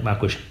lehet, hogy már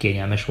akkor is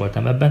kényelmes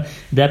voltam ebben.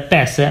 De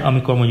persze,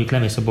 amikor mondjuk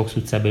lemész a Box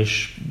utcába,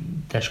 és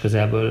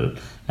testközelből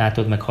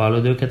látod, meg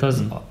hallod őket,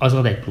 az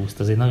ad egy pluszt,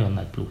 az egy nagyon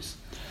nagy plusz.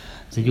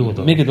 Ez egy jó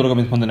dolog. Még egy dolog,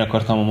 amit mondani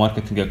akartam a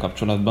marketinggel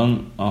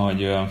kapcsolatban,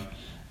 hogy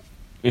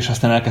és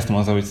aztán elkezdtem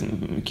azzal, hogy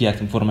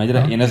kijártunk Forma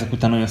 1-re. Én ezek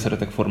után nagyon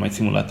szeretek Forma 1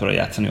 szimulátorra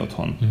játszani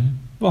otthon.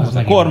 Van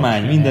hozzá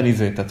kormány, minden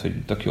izé, tehát hogy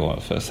tök jól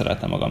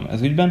felszereltem magam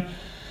ez ügyben.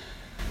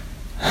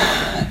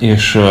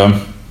 És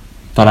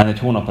talán egy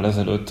hónappal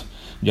ezelőtt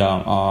ugye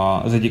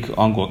az egyik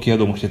angol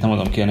kiadó, most itt nem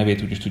adom ki a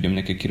nevét, úgyis tudja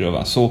mindenki, kiről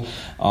van szó,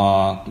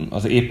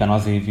 az éppen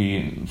az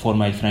évi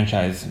Forma 1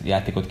 franchise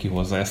játékot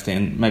kihozza, ezt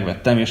én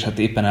megvettem, és hát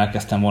éppen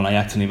elkezdtem volna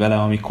játszani vele,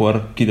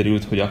 amikor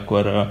kiderült, hogy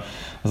akkor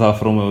az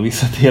Alfa Romeo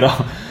visszatér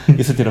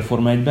a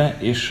Forma 1-be,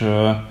 és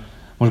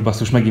most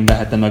basszus, megint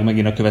vehettem meg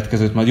megint a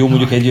következőt, majd jó,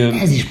 mondjuk egy...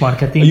 Ez is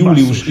marketing,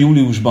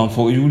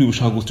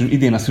 július-augusztus,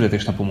 idén a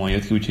születésnapomon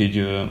jött ki,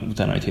 úgyhogy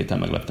utána egy héten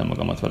megleptem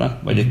magamat vele,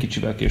 vagy egy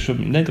kicsivel később,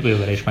 mindegy.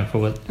 Jövőre is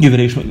megfogod.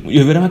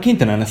 Jövőre már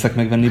kénytelen leszek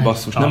megvenni,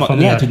 basszus.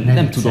 Lehet, hogy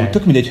nem tudom,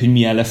 tök mindegy, hogy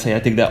milyen lesz a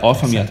játék, de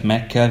Alfa miatt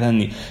meg kell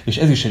venni, és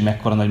ez is egy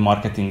mekkora nagy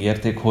marketing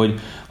érték,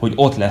 hogy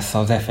ott lesz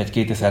az F1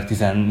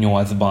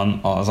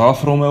 2018-ban az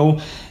Alfa Romeo,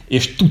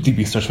 és tuti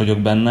biztos vagyok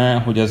benne,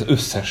 hogy az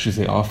összes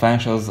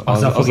alfás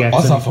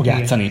azzal fog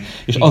játszani.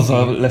 És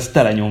azzal lesz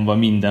telenyomva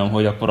minden,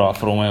 hogy akkor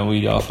Alfa Romeo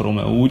így, Alfa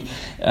Romeo úgy.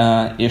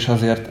 És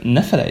azért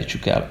ne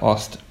felejtsük el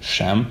azt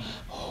sem,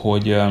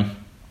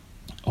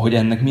 hogy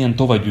ennek milyen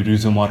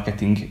tovagyűrűző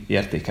marketing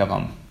értéke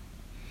van.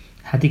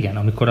 Hát igen,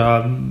 amikor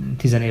a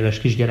 10 éves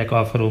kisgyerek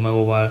Alfa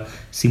Romeo-val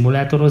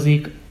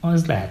szimulátorozik,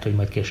 az lehet, hogy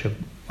majd később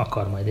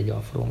akar majd egy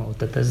Alfa Romeo-t.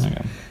 Tehát ez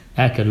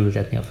el kell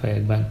ültetni a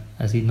fejekben.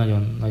 Ez így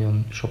nagyon,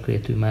 nagyon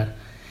sokrétű már.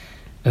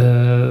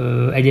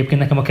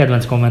 Egyébként nekem a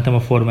kedvenc kommentem a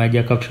Forma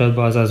 1-jel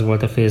kapcsolatban az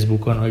volt a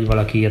Facebookon, hogy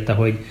valaki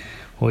írta,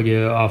 hogy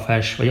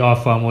Alfás, vagy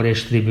Alfa Amor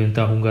és Tribünt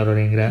a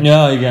Hungaroringre.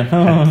 Ja, igen.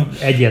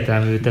 Hát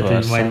egyértelmű, tehát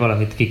hogy majd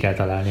valamit ki kell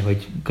találni,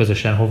 hogy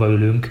közösen hova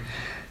ülünk.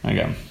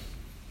 Igen.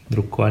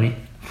 Drukkolni.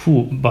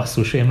 Fú,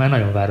 basszus, én már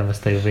nagyon várom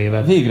ezt a jövő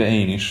évet. Végre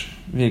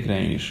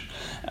én is.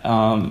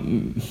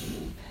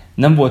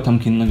 Nem voltam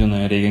kint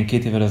nagyon-nagyon régen,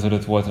 2 évvel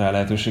ezelőtt volt rá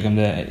lehetőségem,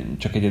 de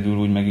csak egyedül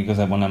úgy meg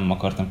igazából nem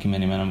akartam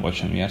kimenni, mert nem volt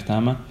semmi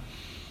értelme.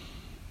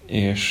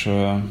 És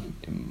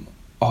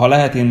ha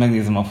lehet, én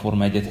megnézem a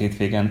Forma 1-et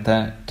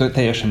hétvégente,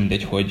 teljesen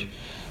mindegy,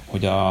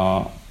 hogy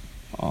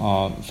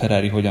a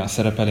Ferrari hogyan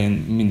szerepel, én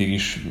mindig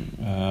is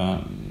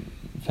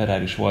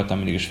Ferraris voltam,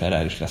 mindig is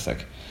Ferraris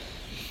leszek.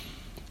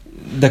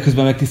 De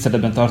közben meg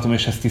tiszteletben tartom,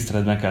 és ezt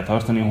tiszteletben kell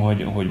tartani,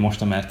 hogy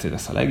most a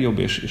Mercedes a legjobb,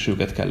 és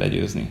őket kell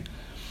legyőzni.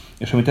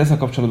 És amit ezzel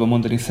kapcsolatban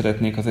mondani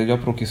szeretnék, az egy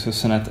apró kis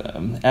összönet.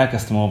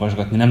 Elkezdtem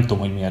olvasgatni, nem tudom,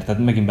 hogy miért,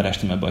 tehát megint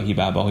belestem ebbe a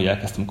hibába, hogy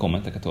elkezdtem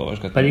kommenteket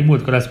olvasgatni. Pedig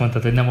múltkor azt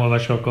mondtad, hogy nem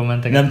olvasol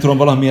kommenteket. Nem tudom,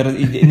 valamiért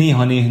így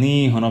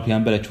néha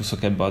napján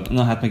belecsúszok ebbe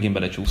na hát megint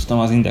belecsúsztam.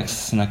 Az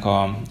Indexnek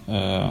a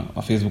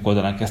Facebook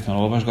oldalán kezdtem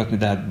olvasgatni,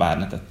 de hát bár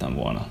ne tettem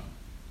volna.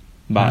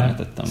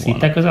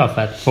 Szitták az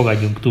Alfát?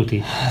 Fogadjunk,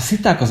 tuti.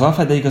 Szitták az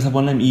Alfát, de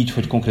igazából nem így,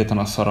 hogy konkrétan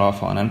a szar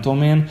Alfa, nem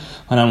tudom én,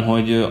 hanem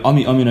hogy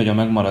ami nagyon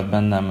megmaradt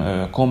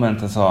bennem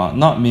komment, ez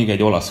még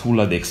egy olasz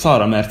hulladék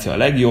szar, a Merci a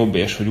legjobb,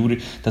 és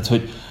hogy tehát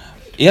hogy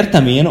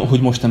értem én,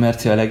 hogy most a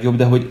Merci a legjobb,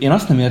 de hogy én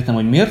azt nem értem,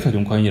 hogy miért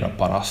vagyunk annyira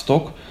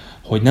parasztok,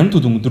 hogy nem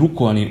tudunk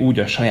drukkolni úgy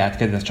a saját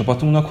kedvenc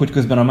csapatunknak, hogy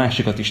közben a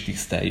másikat is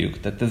tiszteljük.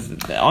 Tehát ez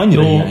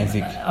annyira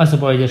hiányzik. Az a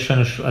baj, hogy ez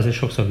sajnos azért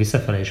sokszor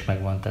visszafele is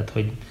megvan, tehát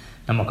hogy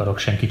nem akarok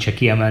senkit se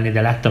kiemelni,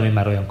 de láttam én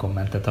már olyan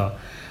kommentet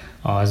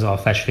az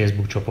Alfás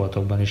Facebook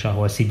csoportokban is,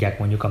 ahol szidják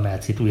mondjuk a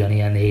Mercit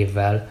ugyanilyen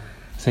névvel.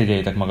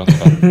 Szégyeljétek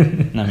magatokat.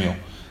 Nem jó.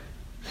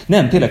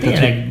 Nem,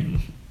 tényleg.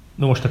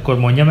 Most akkor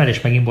mondjam el,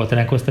 és megint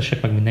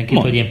botránkoztassak meg mindenkit,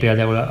 hogy én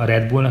például a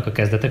Red Bullnak a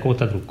kezdetek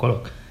óta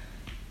drukkolok.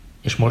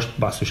 És most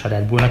basszus a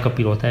Red Bullnak a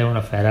pilótája van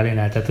a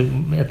Ferrari-nál,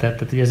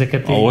 tehát hogy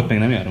ezeket... Ott még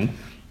nem járunk.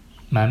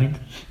 Mármint?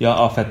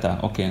 Ja, a Vettel,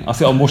 oké.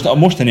 Azt a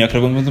mostaniakra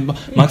gondolom,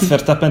 Max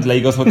Verstappent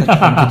leigazolták,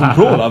 nem tudunk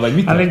róla, vagy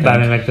mit történt? Még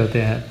bármi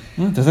megtörténhet.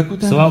 Hát ezek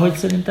után... Szóval, hogy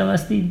szerintem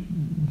ezt így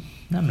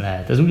nem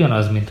lehet. Ez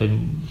ugyanaz, mint hogy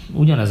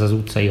ugyanez az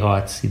utcai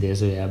harc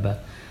idézőjelben.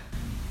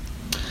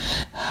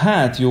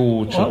 Hát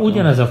jó, csak...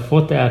 Ugyanez a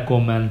fotel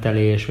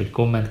kommentelés, vagy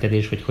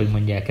kommentkedés, vagy hogy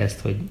mondják ezt,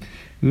 hogy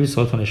ülsz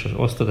otthon, és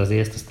osztod az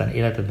észt, aztán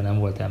életedben nem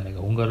voltál még a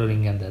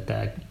Hungaroringen, de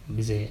te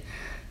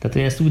tehát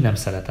én ezt úgy nem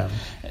szeretem.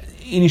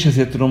 Én is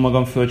ezért tudom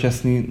magam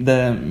fölcseszni,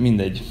 de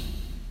mindegy.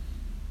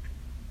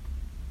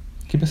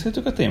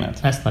 Kibeszéltük a témát?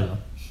 Ezt nagyon.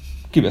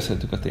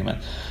 Kibeszéltük a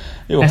témát.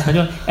 Jó. Ezt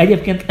nagyon.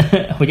 Egyébként,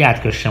 hogy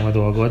átkössem a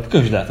dolgot.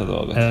 Kösd át a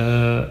dolgot.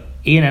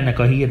 Én ennek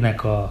a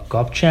hírnek a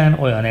kapcsán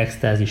olyan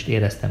extázist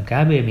éreztem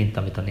kb., mint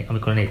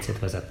amikor a 4C-t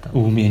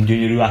vezettem. Milyen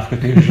gyönyörű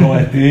átkötés,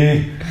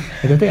 Zsolti!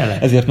 De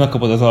tényleg? Ezért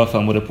megkapod az Alfa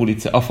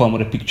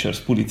Amore Pictures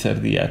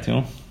Pulitzer díját,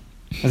 jó?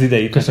 Az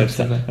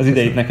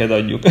idejét neked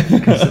adjuk.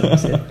 Köszönöm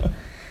szépen.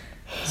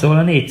 Szóval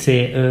a 4C,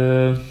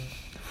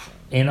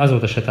 én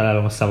azóta se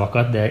találom a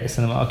szavakat, de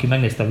szerintem aki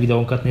megnézte a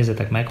videónkat,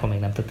 nézzetek meg, ha még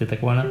nem tettétek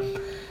volna.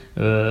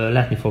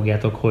 Látni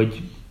fogjátok,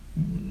 hogy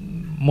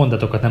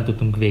mondatokat nem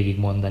tudtunk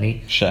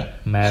végigmondani. Se.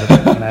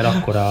 Mert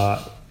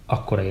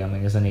akkora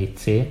élmény ez a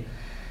 4C.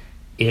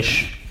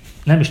 És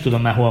nem is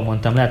tudom már hol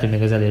mondtam, lehet, hogy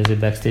még az előző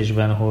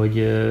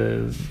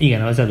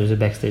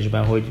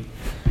backstage-ben,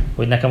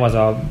 hogy nekem az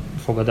a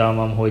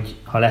fogadalmam, hogy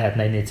ha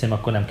lehetne egy 4C,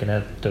 akkor nem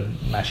kéne több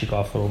másik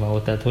Alfa Romeo,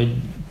 tehát hogy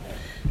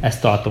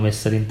ezt tartom, és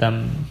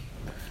szerintem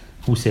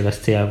 20 éves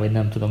cél, vagy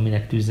nem tudom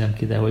minek tűzzem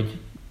ki, de hogy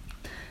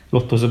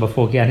lottózóba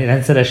fogok járni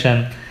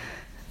rendszeresen,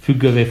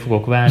 függővé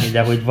fogok válni,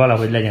 de hogy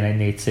valahogy legyen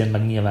egy 4C,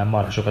 meg nyilván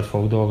marha sokat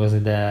fogok dolgozni,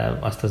 de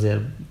azt azért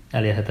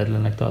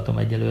elérhetetlennek tartom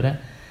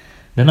egyelőre.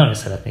 De nagyon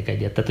szeretnék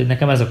egyet. Tehát, hogy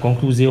nekem ez a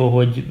konklúzió,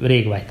 hogy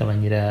rég vágytam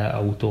ennyire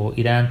autó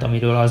iránt,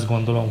 amiről azt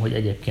gondolom, hogy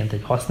egyébként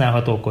egy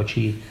használható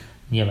kocsi,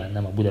 nyilván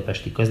nem a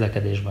budapesti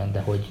közlekedésben, de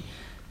hogy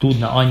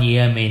tudna annyi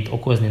élményt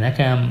okozni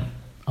nekem,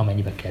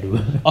 amennyibe kerül.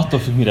 Attól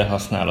függ, mire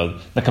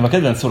használod. Nekem a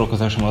kedvenc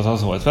szórakozásom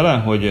az volt vele,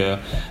 hogy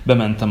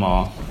bementem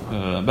a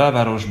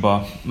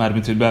belvárosba,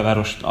 mármint, hogy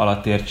belváros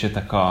alatt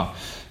értsétek a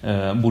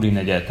Buri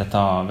negyed, tehát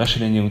a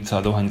Veselényi utca,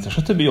 a Dohány utca,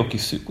 stb. Jó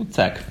kis szűk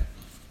utcák,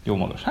 jó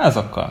magas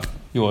házakkal,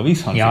 jól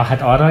vízhangzik. Ja,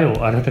 hát arra jó,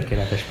 arra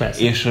tökéletes,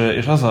 persze.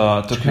 És az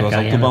a tök jó az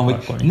autóban,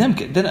 hogy nem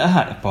kell,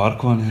 de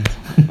parkolni,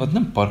 ott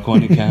nem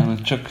parkolni kell,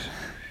 csak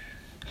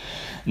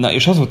Na,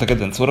 és az volt a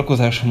kedvenc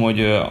szórakozásom,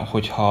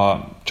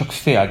 hogyha csak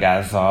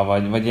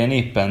félgázzal, vagy ilyen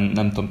éppen,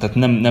 nem tudom, tehát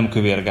nem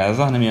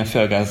kövérgázzal, hanem ilyen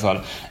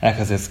félgázzal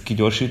elkezdesz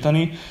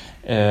kigyorsítani,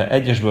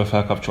 egyesből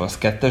felkapcsolsz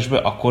kettesbe,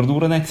 akkor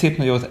durran egy szép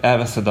nagyot,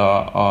 elveszed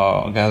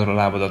a gázról a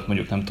lábadat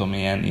mondjuk nem tudom,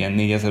 ilyen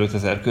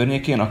 4000-5000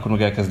 környékén, akkor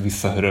meg elkezd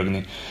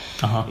visszahörögni.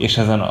 Aha. És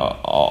ezen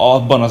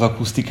abban az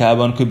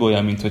akusztikában kb.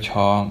 Olyan, mint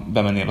hogyha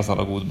bemennél az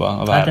alagútba,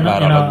 a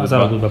Váralagútba. Az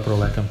alagútba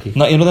próbáltam ki.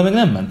 Na, én oda meg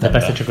nem mentem. De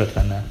persze csak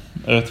 50-nel.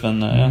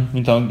 50-nel,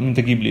 mint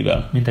a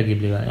Ghiblivel. Mint a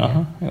Ghiblivel, igen.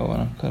 Aha, jó van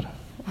akkor.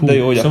 De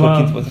jó, hogy szóval...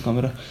 akkor kint volt a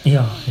kamera.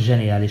 Ja,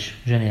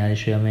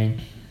 zseniális élmény.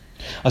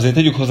 Azért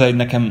tegyük hozzá, hogy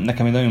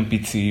nekem egy nagyon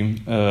pici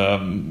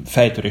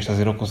fejtörést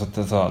azért okozott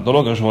ez a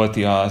dolog. A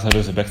Zsolti az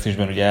előző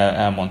backstage-ben ugye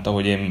elmondta,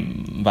 hogy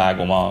én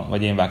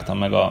én vágtam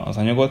meg az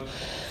anyagot.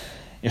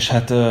 És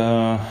hát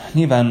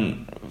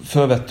nyilván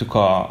fölvettük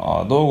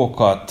a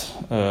dolgokat,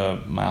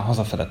 már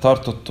hazafele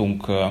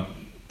tartottunk,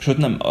 sőt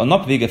nem, a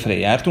nap vége felé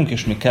jártunk,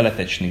 és még kellett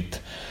egy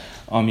snitt,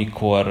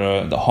 amikor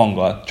a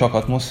hanggal, csak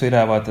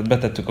atmoszférával, tehát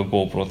betettük a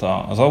GoPro-t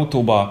az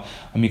autóba,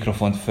 a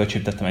mikrofont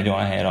fölcsíptettem egy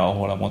olyan helyre,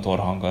 ahol a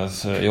motorhang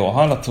az jól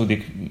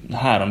hallatszódik,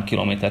 3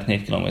 kilométert,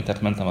 4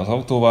 kilométert mentem az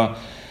autóval,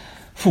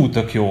 fú,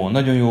 tök jó,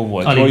 nagyon jó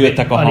volt, jól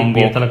jöttek a hangok. Alig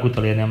bírtalak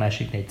utolérni a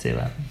másik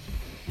 4C-vel.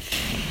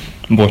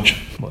 Bocs.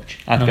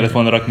 Át kellett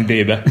volna rakni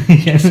D-be.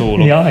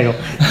 Szólok. Ja, jó.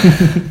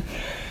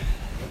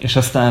 És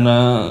aztán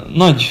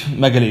nagy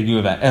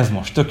megelégülve, ez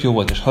most tök jó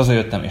volt, és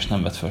hazajöttem, és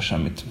nem vett föl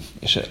semmit.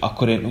 És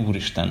akkor én,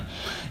 úristen.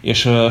 És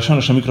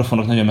sajnos a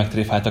mikrofonok nagyon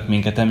megtréfáltak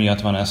minket,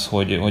 emiatt van ez,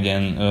 hogy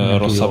ilyen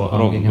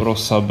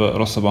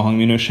rosszabb a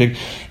hangminőség.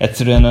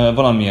 Egyszerűen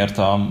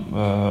valamiért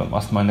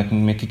azt majd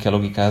nekünk még ki kell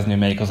logikázni, hogy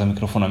melyik az a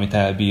mikrofon, amit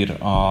elbír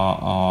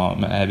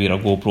a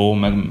GoPro,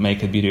 meg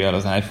melyiket bírja el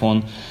az iPhone.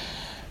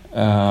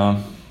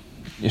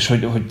 És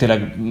hogy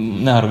tényleg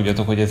ne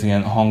haragudjatok, hogy ez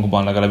ilyen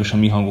hangban, legalábbis a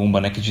mi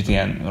hangunkban egy kicsit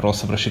ilyen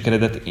rosszabbra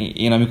sikeredett.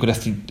 Én amikor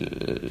ezt így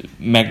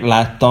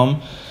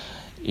megláttam,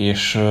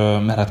 és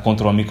mert hát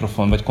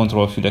kontrollmikrofon vagy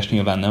kontrollfüles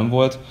nyilván nem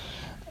volt,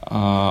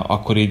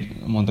 akkor így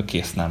mondok,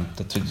 kész nem.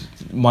 Tehát, hogy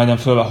majdnem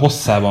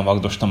hosszában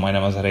vagdostam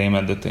majdnem az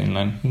erejémet, de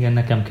tényleg. Igen,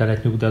 nekem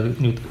kellett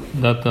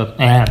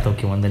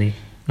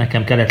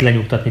nekem kellett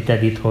lenyugtatni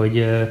Tedit,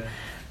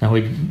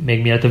 hogy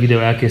még mielőtt a videó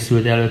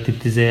elkészült, előtt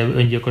itt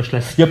öngyilkos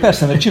lesz. Ja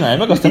persze, mert csinálj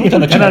meg, aztán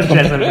utána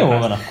csináltam, jó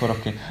van, akkor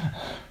oké.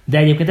 De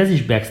egyébként ez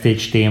is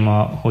backstage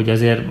téma, hogy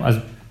azért az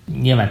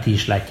nyilván ti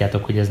is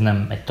látjátok, hogy ez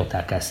nem egy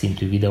totálkás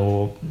szintű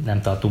videó,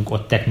 nem tartunk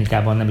ott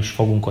technikában, nem is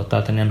fogunk ott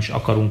tartani, nem is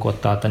akarunk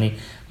ott tartani,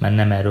 mert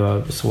nem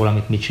erről szól,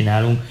 amit mi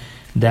csinálunk,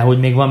 de hogy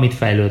még van mit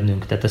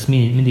fejlődnünk, tehát ezt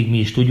mindig mi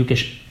is tudjuk,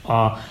 és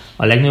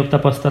a legnagyobb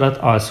tapasztalat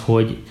az,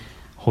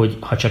 hogy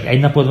ha csak egy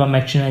napod van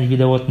megcsinálni egy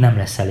videót, nem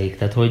lesz elég.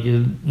 Tehát,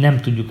 hogy nem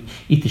tudjuk,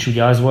 itt is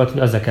ugye az volt,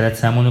 hogy azzal kellett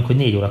számolnunk, hogy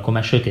 4 órakor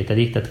már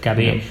sötétedik, tehát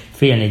kb.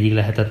 Fél 4-ig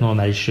lehetett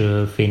normális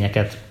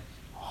fényeket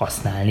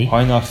használni.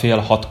 Hajnal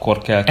fél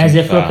 6-kor keltünk.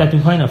 Ezért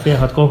felkeltünk hajnal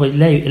fél 6-kor, hogy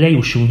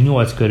lejussunk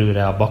 8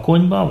 körülre a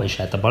Bakonyba, vagyis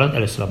hát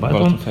először a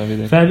Balaton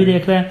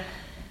felvidékre,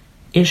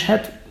 és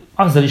hát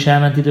azzal is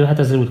elment idő, hát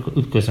ezzel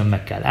útközön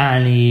meg kell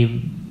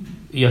állni.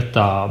 Jött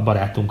a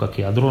barátunk,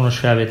 aki a drónos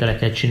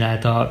felvételeket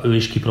csinálta, ő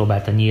is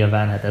kipróbálta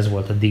nyilván, hát ez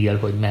volt a deal,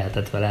 hogy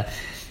mehetett vele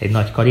egy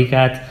nagy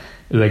karikát.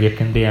 Ő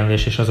egyébként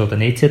BMW-s, és azóta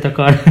 4C-t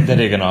akar. De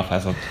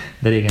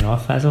régen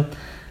alfázott.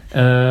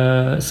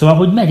 Szóval,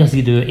 hogy megy az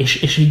idő,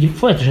 és így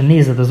folyamatosan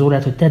nézed az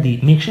órát, hogy Teddy,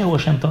 még sehol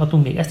sem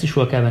tartunk, még ezt is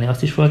fel kell venni,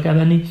 azt is fel kell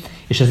venni,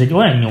 és ez egy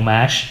olyan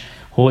nyomás,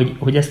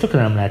 hogy ezt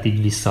tökre nem lehet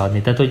így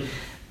visszaadni. Tehát, hogy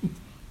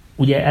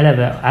ugye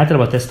eleve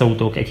általában a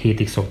tesztautók egy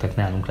hétig szoktak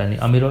nálunk lenni,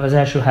 amiről az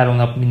első 3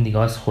 nap mindig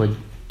az, hogy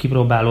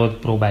kipróbálod,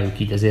 próbáljuk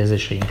így az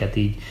érzéseinket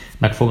így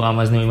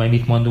megfogalmazni, hogy majd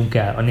mit mondunk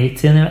el. A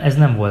 4C-nél ez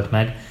nem volt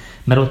meg,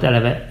 mert ott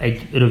eleve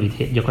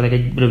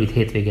gyakorlatilag egy rövid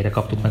hétvégére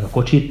kaptuk meg a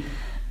kocsit,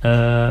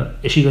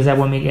 és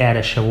igazából még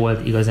erre se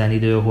volt igazán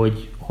idő,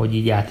 hogy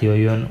így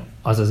átjöjjön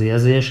az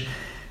érzés.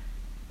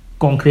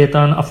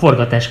 Konkrétan a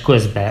forgatás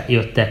közben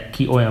jöttek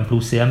ki olyan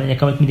plusz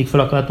élmények, amit mindig fel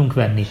akartunk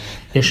venni.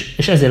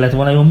 És ezért lett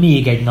volna jó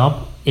még egy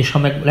nap, és ha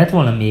meg lett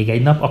volna még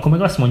egy nap, akkor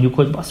meg azt mondjuk,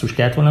 hogy basszus,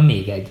 kellett volna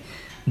még egy.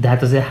 De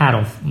hát azért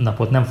 3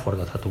 napot nem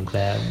forgathatunk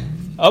le.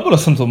 Abból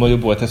azt nem tudom, hogy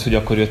jobb volt ez, hogy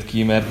akkor jött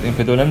ki, mert én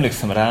például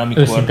emlékszem rá,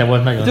 amikor... Őszinte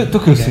volt nagyon.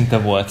 Tök őszinte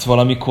volt.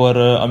 Valamikor,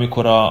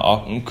 amikor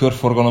a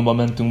körforgalomban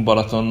mentünk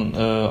Balaton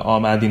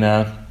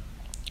Almádinál,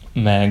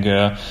 meg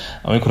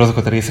amikor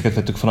azokat a részeket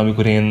vettük fel,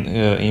 amikor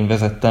én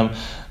vezettem,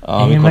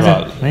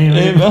 amikor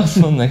én azt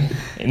mondom,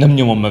 én nem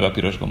nyomom meg a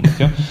piros gombot,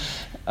 jó?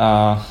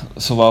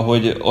 Szóval,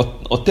 hogy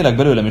ott tényleg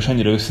belőlem is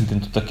annyira őszintén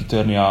tudtak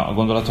kitörni a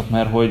gondolatok,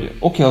 mert hogy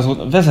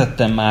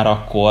vezettem már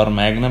akkor,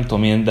 meg nem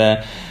tudom én,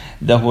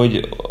 de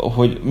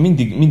hogy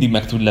mindig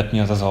meg tud lepni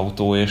az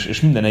autó,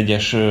 és minden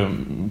egyes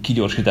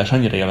kigyorsítás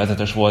annyira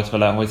élvezetes volt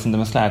vele, hogy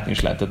szerintem ezt látni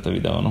is lehetett a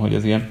videón, hogy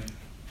ez ilyen.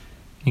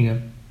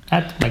 Igen.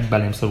 Hát meg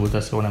belém szorult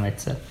a szó, nem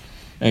egyszer.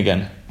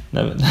 Igen.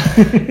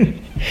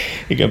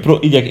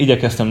 Igen,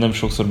 igyekeztem nem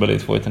sokszor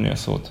belét folytani a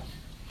szót.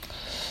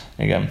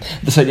 Igen.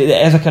 De szóval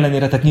ezek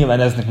ellenére, tehát nyilván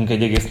ez nekünk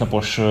egy egész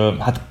napos,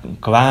 hát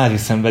kvázi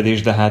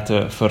szenvedés, de hát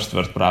first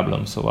world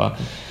problem, szóval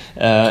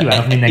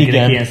Kívánok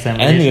mindenkinek ilyen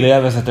szenvedést. Ennél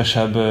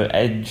élvezetesebb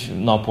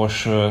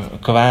egynapos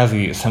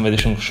kvázi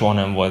szenvedésünk soha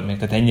nem volt még.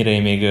 Tehát ennyire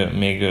én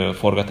még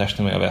forgatást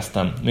nem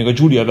élveztem. Még a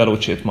Giulia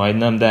Veloce-t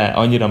majdnem, de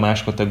annyira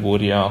más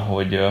kategória,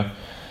 hogy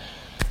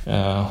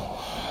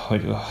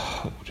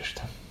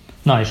úristen.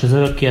 Na, és az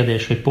örök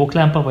kérdés, hogy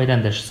póklámpa vagy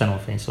rendes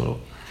xenonfényszóró?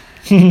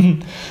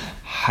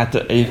 Hát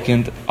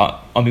egyébként,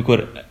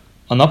 amikor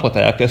a napot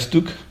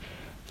elkezdtük,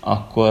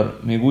 akkor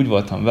még úgy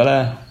voltam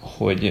vele,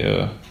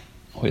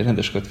 hogy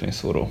rendes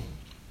kötvényszóró.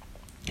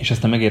 És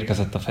aztán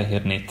megérkezett a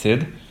fehér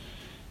 4C-d,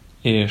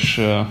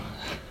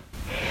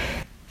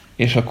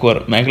 és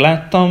akkor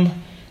megláttam,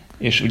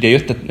 és ugye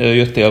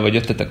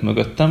jöttetek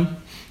mögöttem,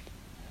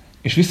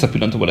 és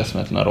visszapillantóban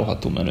eszméletlen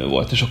rohadtul menő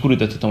volt, és akkor úgy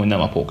döntöttem, hogy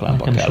nem a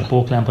póklámpa Nekem kell. is a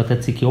póklámpa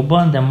tetszik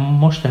jobban, de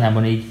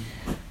mostanában így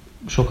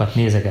sokat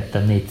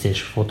nézegettem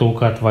 4C-s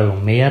fotókat,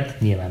 vajon miért,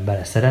 nyilván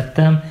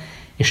beleszerettem,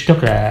 és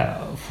tökre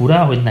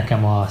fura, hogy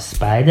nekem a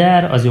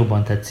Spider az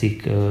jobban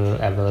tetszik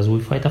ebben az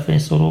újfajta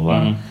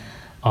fényszóróval,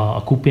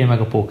 a kupé meg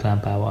a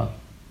póklámpával.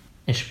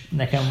 És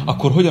nekem...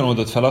 Akkor hogyan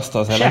oldod fel azt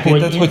az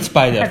ellentétet, hogy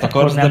Spider-t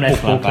akarsz, de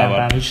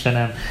póklámpával?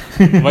 Istenem.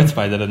 Vagy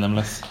Spider-ed nem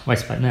lesz.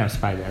 Nem,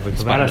 Spider.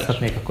 Hogyha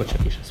választhatnék, akkor csak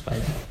is a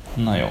Spider.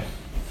 Na jó.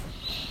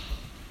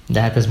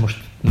 De hát ez most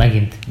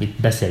megint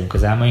beszélünk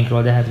az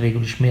álmainkról, de hát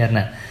végül is miért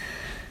ne?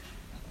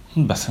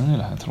 Beszélni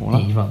lehet róla.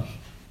 Így van.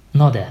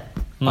 Na de,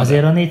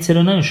 azért a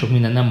 4C-ről nagyon sok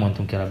mindent nem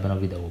mondtunk el ebben a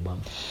videóban.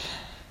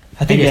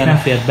 Hát egyrészt nem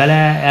fért bele,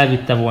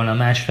 elvitte volna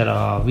másfele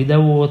a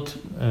videót.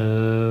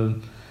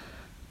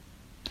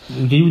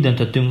 Ugye úgy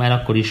döntöttünk már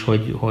akkor is,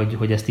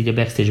 hogy ezt így a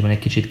backstage-ben egy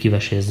kicsit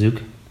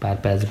kivesézzük pár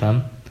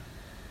percben,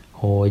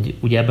 hogy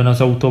ugye ebben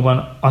az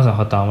autóban az a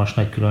hatalmas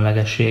nagy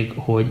különlegesség,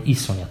 hogy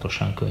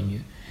iszonyatosan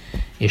könnyű.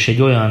 És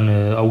egy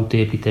olyan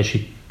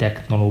autóépítési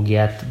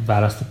technológiát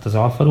választott az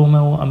Alfa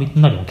Romeo, amit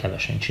nagyon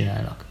kevesen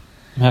csinálnak.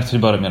 Mert hogy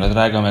baromira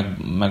drága,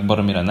 meg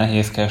baromira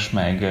nehézkes,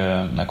 meg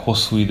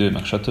hosszú idő,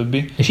 meg stb.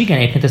 És igen,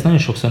 egyébként ezt nagyon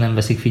sokszor nem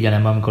veszik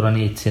figyelembe, amikor a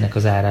 4C-nek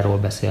az áráról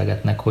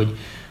beszélgetnek,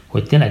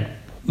 hogy tényleg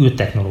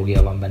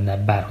űrtechnológia van benne,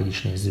 bárhogy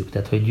is nézzük.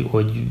 Tehát,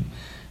 hogy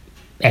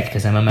egy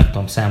kezemben meg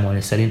tudom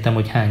számolni szerintem,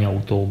 hogy hány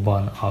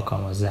autóban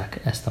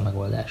alkalmazzák ezt a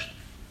megoldást.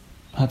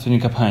 Hát, hogy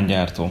inkább hány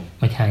gyártó.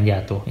 Vagy hány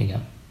gyártó,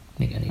 igen.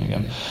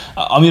 Igen.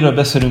 Amiről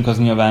beszélünk, az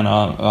nyilván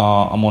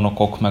a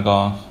monokok, meg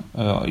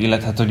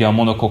illetve hát ugye a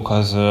monokok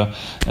az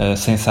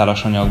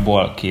szénszálas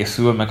anyagból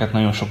készül, meg hát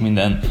nagyon sok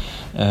minden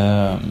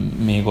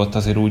még ott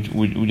azért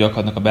úgy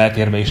akadnak a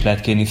beltérbe is,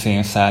 lehet kérni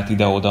szénszálat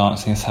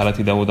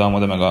ide-oda,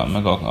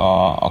 meg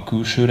a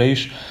külsőre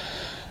is.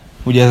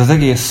 Ugye ez az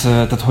egész,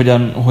 tehát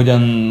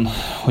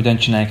hogyan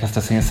csinálják ezt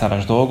a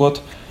szénszálas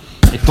dolgot?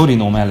 Egy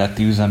Torino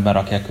melletti üzemben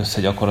rakják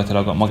össze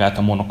gyakorlatilag magát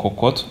a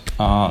monokokot,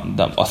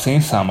 de a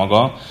szénszál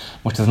maga,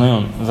 most ez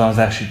nagyon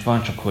zanzás itt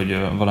van, csak hogy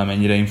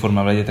valamennyire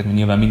informálva legyetek, mert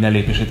nyilván minden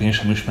lépését én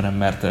sem ismerem,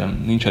 mert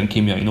nincsen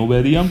kémiai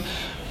Nobel-díjam,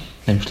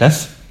 nem is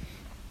lesz.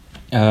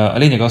 A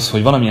lényeg az,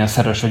 hogy valamilyen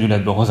szerves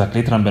vegyületből hozzák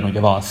létre, amiben ugye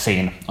van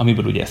szén,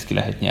 amiből ugye ezt ki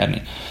lehet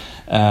nyerni.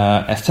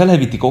 Ezt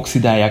felhevítik,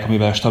 oxidálják,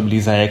 amivel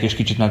stabilizálják, és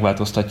kicsit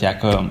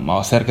megváltoztatják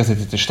a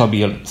szerkezetét, és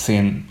stabil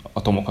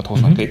szénatomokat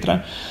hoznak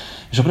létre.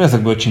 És akkor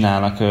ezekből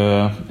csinálnak,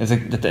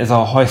 ez a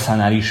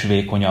hajszánál is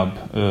vékonyabb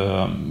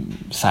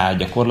szál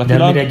gyakorlatilag.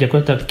 De amire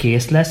gyakorlatilag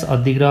kész lesz,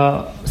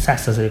 addigra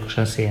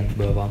 100%-osan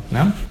szénből van,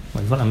 nem?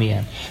 Vagy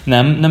valamilyen?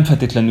 Nem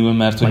feltétlenül,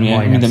 mert hogy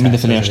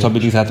mindenféle ilyen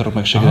stabilizátorok,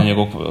 meg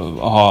segédanyagok,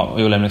 ha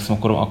jól emlékszem,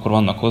 akkor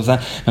vannak hozzá.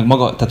 Meg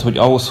maga, tehát hogy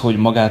ahhoz, hogy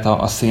magát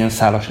a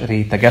szénszálas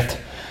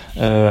réteget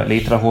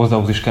létrehozza,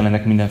 ahhoz is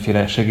kellenek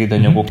mindenféle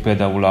segédanyagok,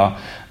 például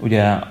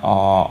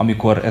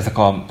amikor ezek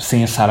a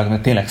szénszálak,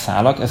 mert tényleg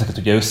szálak, ezeket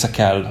ugye össze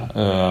kell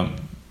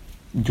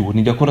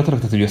gyúrni gyakorlatilag,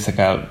 tehát hogy össze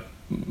kell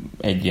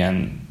egy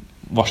ilyen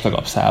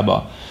vastagabb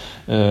szálba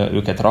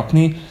őket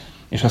rakni,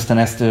 és aztán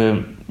ezt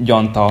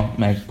gyanta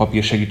meg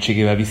papír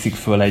segítségével viszik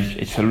föl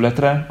egy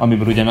felületre,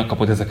 amiből ugye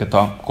megkapod ezeket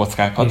a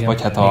kockákat, igen,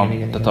 vagy hát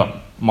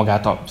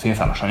magát a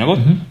szénszálas anyagot.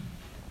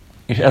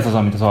 És ez az,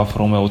 amit az Alfa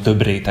Romeo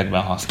több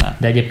rétegben használ.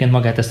 De egyébként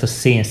magát ezt a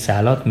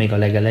szénszálat még a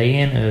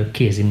legelején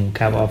kézi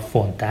munkával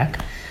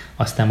fonták,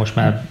 aztán most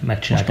már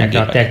megcsinálták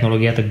a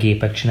technológiát, a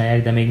gépek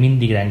csinálják, de még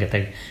mindig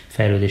rengeteg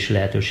fejlődési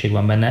lehetőség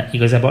van benne.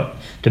 Igazából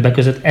többek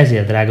között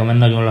ezért drága, mert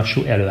nagyon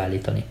lassú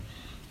előállítani.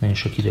 Nagyon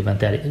sok időbe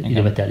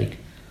telik.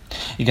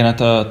 Igen,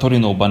 hát a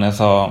Torinóban ez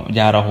a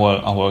gyár,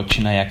 ahol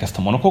csinálják ezt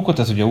a monokokot,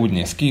 ez ugye úgy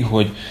néz ki,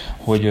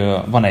 hogy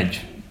van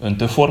egy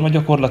öntőforma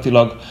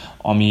gyakorlatilag,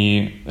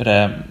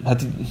 amire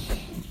hát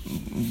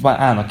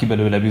állnak ki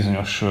belőle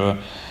bizonyos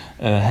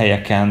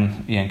helyeken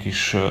ilyen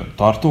kis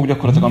tartók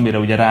gyakorlatilag, amire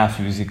ugye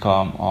ráfűzik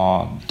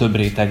a több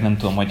réteg, nem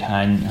tudom, hogy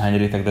hány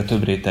réteg, de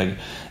több réteg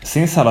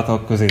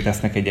szénszálatok közé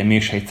tesznek egy ilyen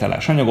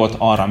mégsejtszálás anyagot,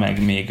 arra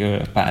meg még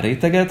pár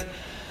réteget.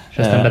 És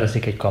aztán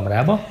beteszik egy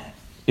kamrába.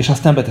 És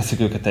aztán beteszik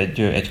őket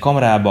egy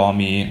kamrába,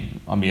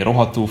 ami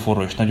rohadtul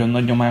forró és nagyon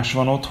nagy nyomás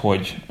van ott,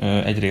 hogy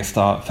egyrészt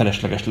a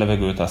felesleges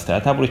levegőt azt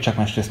eltávolítsák,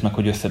 másrészt meg,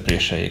 hogy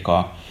összepréseljék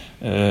a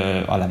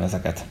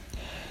lemezeket.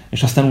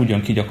 És aztán úgy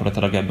jön ki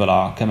gyakorlatilag ebből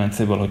a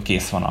kemencéből, hogy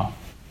kész van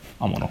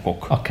A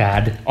monokok. A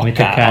kád, amit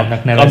a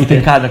kádnak nevezték. Amit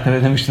egy kádnak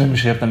nevezték, nem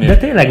is értem. De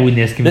tényleg úgy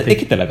néz ki, mint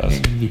egy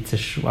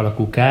vicces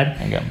alakú kád.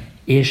 Igen.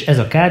 És ez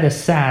a kád, ez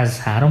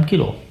 103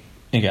 kiló?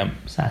 Igen.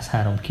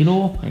 103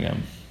 kiló. Igen.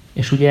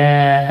 És ugye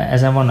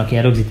ezen vannak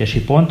ilyen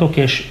rögzítési pontok,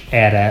 és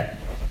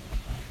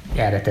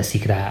erre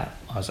teszik rá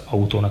az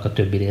autónak a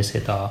többi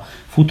részét, a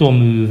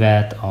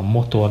futóművet, a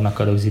motornak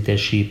a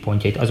rögzítési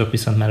pontjait, azok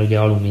viszont már ugye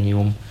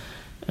alumínium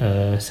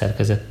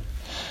szerkezet.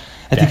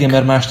 Hát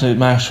igen, mert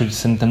máshogy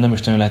szerintem nem is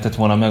nagyon lehetett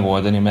volna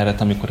megoldani,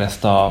 mert amikor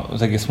ezt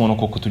az egész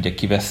monokokot ugye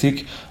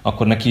kiveszik,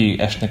 akkor neki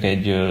esnek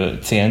egy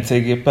CNC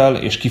géppel,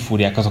 és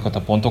kifúrják azokat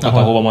a pontokat,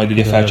 ahova majd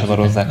ugye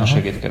felcsavarozzák a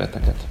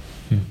segédkereteket.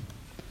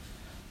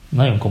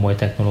 Nagyon komoly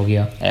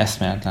technológia.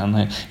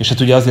 Eszméletlen. És hát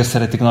ugye azért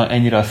szeretik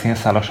ennyire a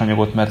szénszálas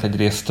anyagot, mert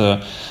egyrészt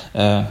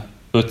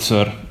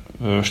 5-ször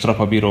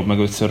strapabíróbb, meg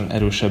 5-ször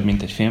erősebb,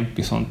 mint egy fém,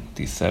 viszont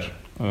 10-szer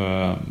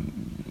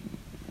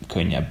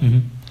könnyebb.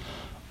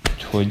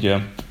 Úgyhogy...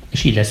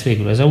 És így lesz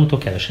végül az autó,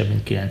 kevesebb,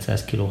 mint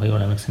 900 kg, ha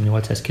jól emlékszem,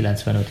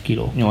 895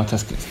 kg.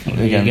 800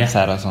 kg, igen,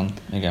 szárazon.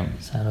 Igen.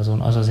 Szárazon,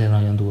 az azért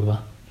nagyon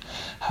durva.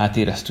 Hát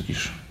éreztük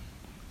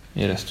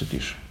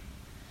is.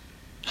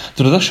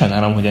 Tudod, azt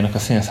sajnálom, hogy ennek a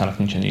szénszának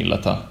nincsen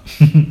illata.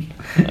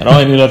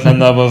 Rajn illat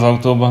lenne abban az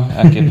autóban,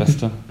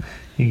 elképesztő.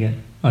 Igen.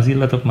 Az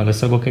illatok meg a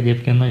szagok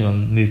egyébként nagyon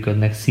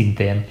működnek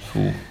szintén.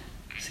 Fú.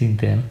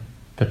 Szintén.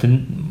 Tehát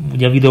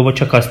ugye a videóban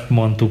csak azt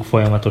mondtuk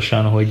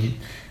folyamatosan,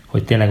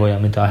 hogy tényleg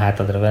olyan, mint a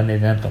hátadra vennéd,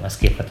 de nem tudom ezt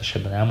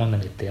képletesebben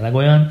elmondani, hogy tényleg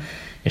olyan,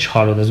 és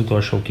hallod az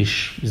utolsó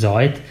kis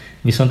zajt,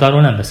 viszont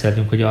arról nem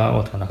beszéltünk, hogy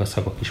ott vannak a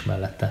szagok is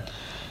mellette.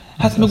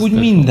 Hát meg úgy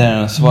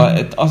minden,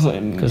 szóval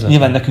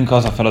nyilván nekünk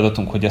az a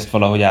feladatunk, hogy ezt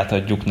valahogy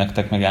átadjuk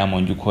nektek, meg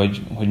elmondjuk,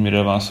 hogy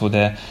miről van szó,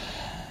 de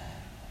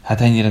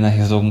hát ennyire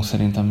nehéz dolgunk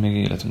szerintem még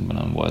életünkben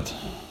nem volt.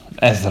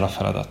 Ezzel a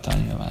feladattal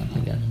nyilván.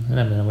 Igen,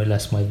 remélem, hogy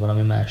lesz majd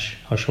valami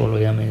más hasonló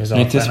élmény az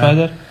Alfánál.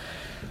 Spider?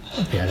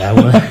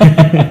 Például.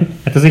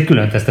 Hát az egy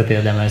külön tesztet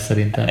érdemel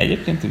szerintem.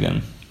 Egyébként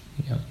igen.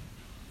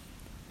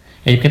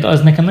 Egyébként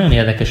az nekem nagyon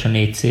érdekes a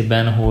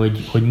 4C-ben,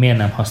 hogy miért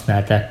nem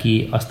használták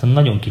ki azt a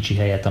nagyon kicsi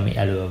helyet, ami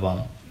elől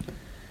van.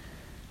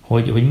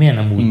 Hogy miért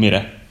nem úgy...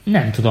 Mire?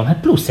 Nem tudom, hát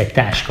plusz egy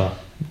táska.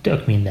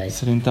 Tök mindegy.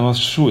 Szerintem az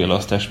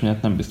súlyelosztás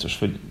miatt nem biztos,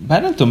 hogy...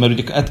 Bár nem tudom, mert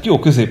ugye hát jó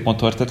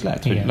középmotor,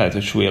 tehát lehet,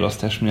 hogy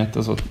súlyelosztás miatt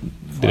az ott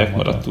direkt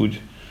maradt úgy.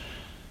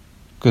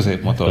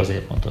 Középmotor.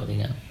 Középmotor,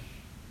 igen.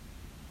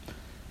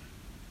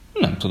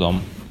 Nem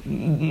tudom.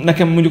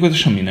 Nekem mondjuk az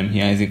semmi nem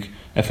hiányzik.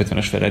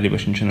 F50-es Ferrari-ben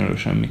sincsen elő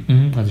semmi.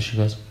 Az is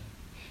igaz.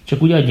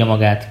 Csak úgy adja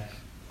magát.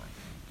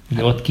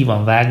 De ott ki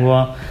van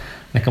vágva,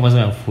 nekem az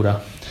olyan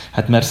fura.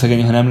 Hát mert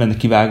szegény, ha nem lenne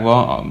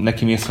kivágva,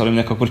 neki mész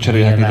valaminek, akkor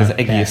cserélhetnék az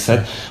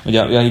egészet.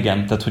 Ugye,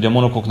 igen, tehát hogy a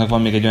monokoknak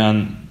van még egy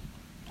olyan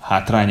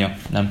hátránya,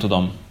 nem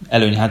tudom,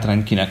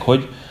 előny-hátrány kinek,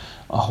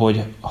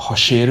 hogy ha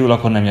sérül,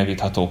 akkor nem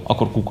javítható,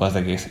 akkor kuka az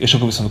egész, és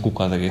akkor viszont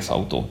kuka az egész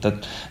autó.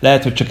 Tehát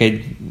lehet, hogy csak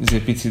egy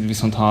picit,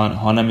 viszont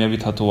ha nem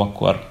javítható,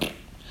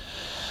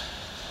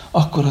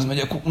 akkor az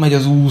megy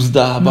az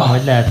úzdába. Na,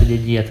 vagy lehet, hogy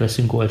egy ilyet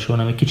veszünk olcsón,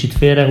 ami kicsit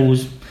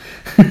félrehúz.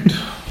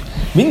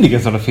 Mindig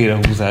ezzel a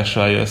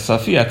félrehúzással jössz. A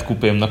Fiat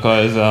Coupémnak,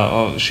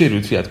 a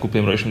sérült Fiat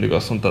Coupémra is mindig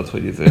azt mondtad,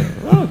 hogy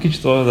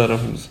kicsit oldalra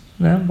húz.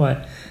 Nem baj.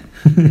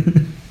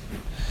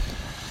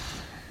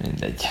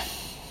 Mindegy.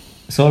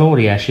 Szóval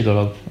óriási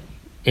dolog.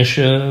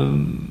 És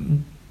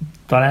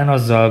talán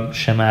azzal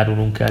sem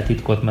árulunk el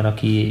titkot, mert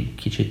aki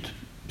kicsit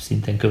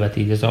szintén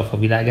követi így az Alfa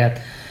világát,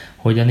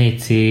 hogy a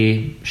 4C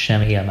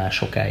sem él már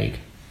sokáig.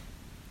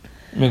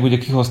 Még ugye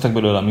kihoztak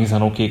belőle a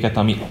Misano kéket,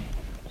 ami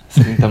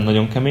szerintem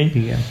nagyon kemény.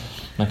 Igen.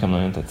 Nekem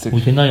nagyon tetszik.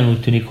 Úgyhogy nagyon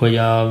úgy tűnik, hogy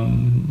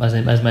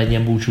ez már egy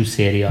ilyen búcsú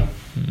széria.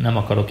 Nem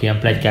akarok ilyen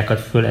pletykákat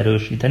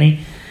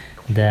fölerősíteni,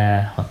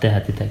 de ha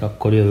tehetitek,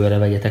 akkor jövőre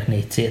vegyetek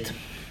 4C-t.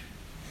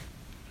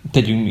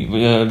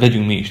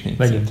 Vegyünk mi is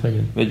 4C-t.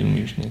 Vegyünk mi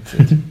is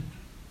 4C-t.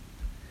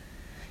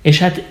 És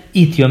hát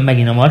itt jön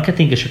megint a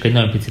marketing, és akkor egy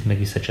nagyon picit meg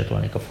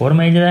visszacsatolnék a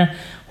Forma 1-re,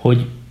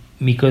 hogy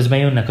miközben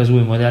jönnek az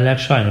új modellek,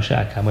 sajnos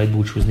el kell majd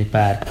búcsúzni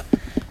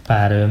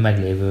pár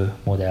meglévő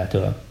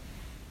modelltől.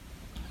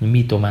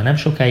 Mito már nem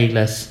sokáig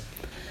lesz,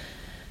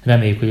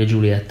 reméljük, hogy a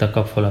Giulietta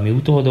kap valami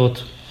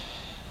utódot,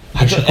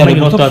 hát és akkor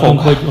megint ott tartunk,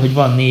 hogy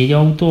van 4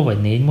 autó,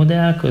 vagy 4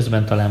 modell,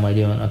 közben talán majd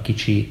jön a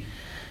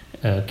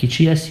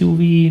kicsi SUV.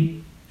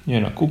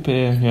 Jön a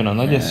coupé, jön a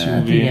nagy SUV.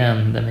 Hát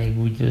igen, de még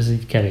úgy ez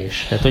így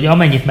kevés. Tehát, hogy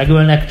amennyit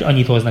megölnek,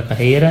 annyit hoznak a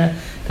helyére,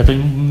 tehát,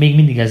 hogy még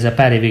mindig ezzel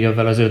pár évig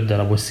ebben az 5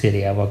 darabos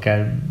szériával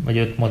kell, vagy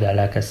 5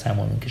 modellel kell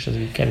számolnunk, és az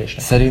úgy kevés.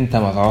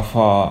 Szerintem az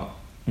Alfa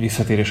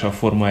visszatérése a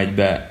Forma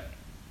 1-be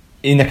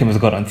nekem ez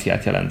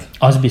garanciát jelent.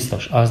 Az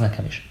biztos, az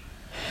nekem is.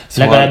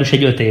 Szóval legalábbis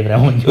egy 5 évre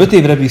mondjuk. 5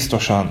 évre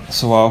biztosan.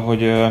 Szóval,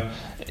 hogy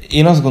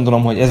én azt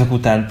gondolom, hogy ezek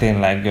után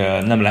tényleg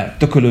nem lehet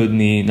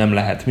tökölődni, nem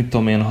lehet mit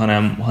tudom én,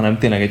 hanem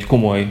tényleg egy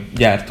komoly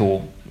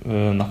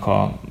gyártónak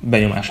a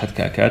benyomását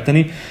kell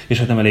kelteni, és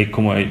hát nem elég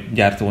komoly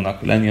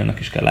gyártónak lenni, annak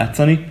is kell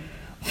látszani.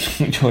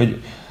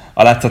 Úgyhogy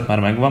a látszat már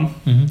megvan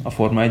a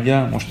Forma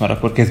 1-jel, most már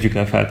akkor kezdjük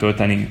el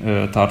feltölteni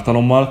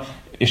tartalommal.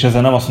 és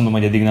ezzel nem azt mondom,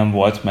 hogy eddig nem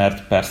volt,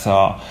 mert persze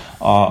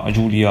a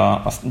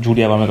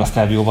Giuliával meg a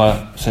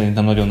Stelvioval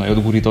szerintem nagyon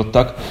nagyot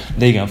gurítottak,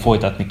 de igen,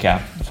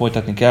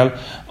 folytatni kell.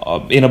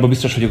 Én abban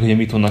biztos vagyok, hogy a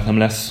Mittonnak nem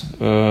lesz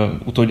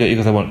utódja,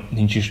 igazából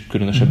nincs is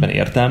különösebben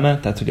értelme,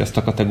 tehát hogy azt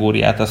a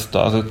kategóriát, azt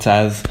az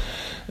 500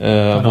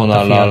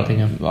 vonallal,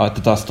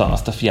 tehát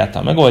azt a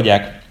Fiattal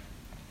megoldják.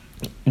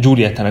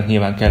 Giuliettának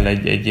nyilván kell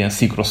egy ilyen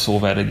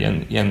C-crossover,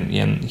 egy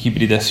ilyen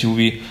hibrid SUV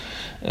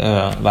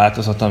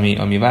változat,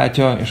 ami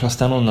váltja, és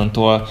aztán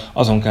onnantól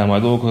azon kell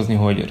majd dolgozni,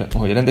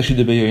 hogy rendes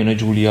időben jöjjön a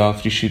Giulia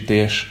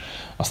frissítés,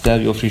 a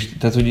Stelvio frissítés,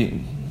 tehát hogy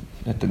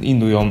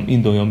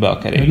induljon be a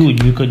kerék. Hogy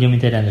úgy működjön,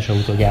 mint egy rendes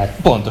autógyár.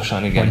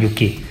 Pontosan, igen. Mondjuk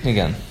ki.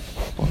 Igen,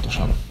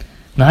 pontosan.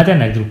 Na hát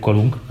ennek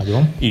drukkolunk,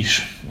 nagyon.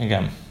 Is,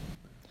 igen.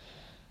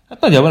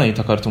 Hát nagyjából ennyit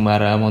akartunk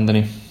már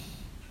elmondani.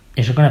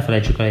 És akkor ne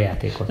felejtsük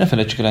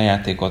el a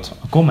játékot.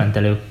 A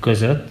kommentelők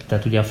között,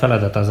 tehát ugye a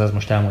feladat az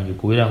most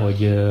elmondjuk újra,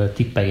 hogy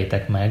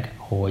tippeljétek meg,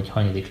 hogy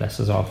hanyadik lesz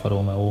az Alfa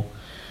Romeo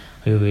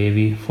a jövő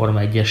évi Forma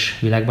 1-es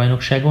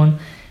világbajnokságon.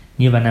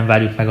 Nyilván nem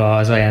várjuk meg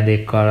az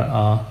ajándékkal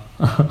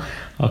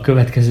a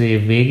következő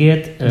év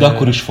végét. De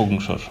akkor is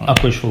fogunk sorsolni.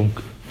 Akkor is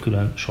fogunk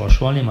külön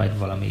sorsolni, majd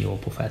valami jó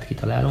pofát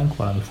kitalálunk,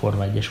 valami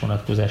Forma 1-es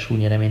vonatkozású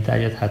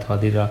nyereménytárgyat, hát ha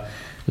addigra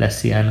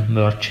lesz ilyen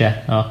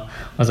mörcse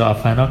az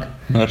Alfának.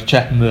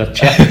 Mörcse,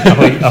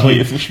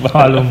 ahogy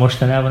hallom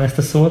mostanában ezt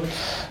a szót.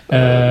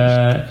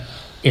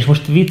 És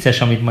most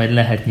vicces, amit majd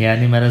lehet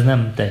nyerni, mert ez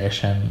nem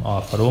teljesen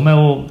Alfa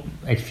Romeo.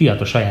 Egy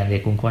Fiatos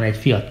ajándékunk van, egy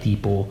Fiat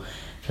Tipo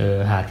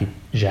háti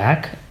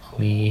zsák,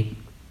 ami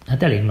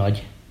hát elég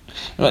nagy.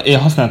 Én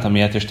használtam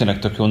ilyet, és tényleg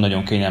tök jó,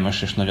 nagyon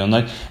kényelmes és nagyon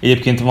nagy.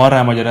 Egyébként van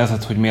rá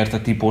magyarázat, hogy miért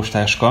a típós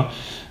táska,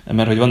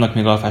 mert hogy vannak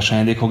még alfás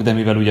ajándékok, de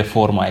mivel ugye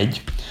Forma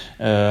 1,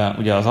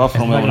 ugye az Alfa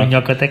Romeo-nak... nagyon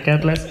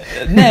nyakatekert lesz?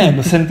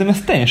 Nem, szerintem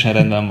ez teljesen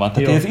rendben van.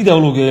 Tehát ez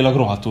ideológiailag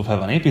rohadtul fel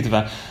van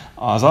építve.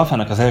 Az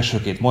Alfának az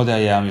első két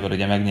modellje, amivel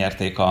ugye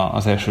megnyerték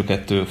az első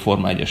kettő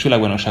Forma 1-es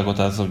világbajnokságot,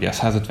 az ugye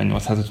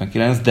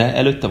 158-159, de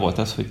előtte volt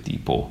az, hogy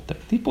Tipo.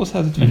 Tehát Tipo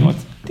 158,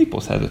 Tipo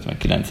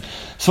 159.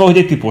 Szóval,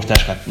 hogy egy típós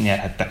táskát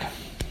nyerhettek.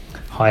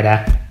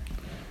 Hajrá!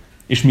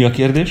 És mi a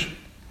kérdés?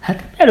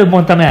 Hát előbb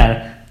mondtam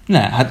el. Ne,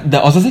 hát de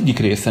az egyik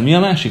része, mi a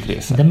másik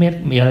része? De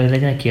miért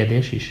legyen egy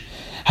kérdés is?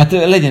 Hát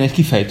legyen egy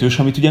kifejtős,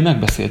 amit ugye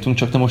megbeszéltünk,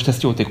 csak te most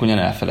ezt jótékonyan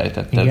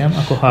elfelejtetted. Igen,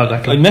 akkor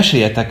hallgatlak. Hogy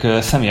meséljetek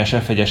személyes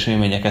F1-es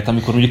élményeket,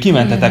 amikor ugye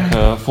kimentetek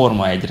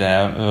Forma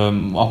 1-re,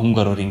 a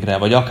Hungaroringre,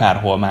 vagy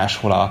akárhol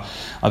máshol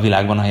a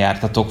világban, ha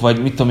jártatok,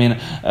 vagy mit tudom én,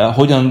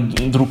 hogyan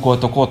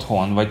drukkoltok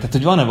otthon, vagy tehát,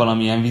 hogy van-e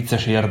valamilyen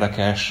vicces,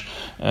 érdekes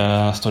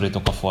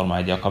sztoritok a Forma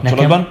 1-jel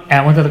kapcsolatban? Nekem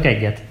elmondhatok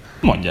egyet?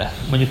 Mondja.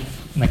 Mondjuk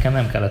nekem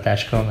nem kell a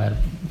táska, mert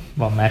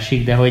van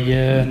másik, de hogy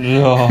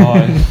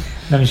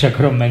nem is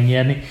akarom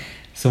megnyerni.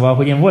 Szóval,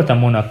 hogy én voltam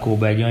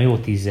Monacóban egy olyan jó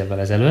 10 évvel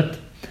ezelőtt,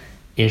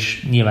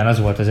 és nyilván az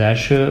volt az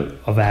első,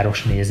 a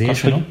városnézés.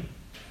 Kaszinó?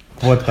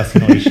 Hogy volt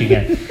kaszinó is,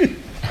 igen.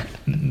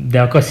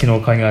 De a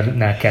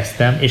kaszinókanyarnál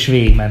kezdtem, és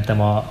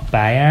végigmentem a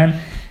pályán,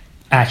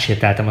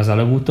 átsétáltam az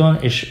alagúton,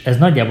 és ez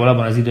nagyjából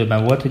abban az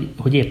időben volt,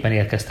 hogy éppen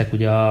érkeztek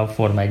ugye a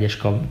Forma 1-es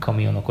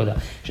kamionok oda.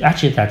 És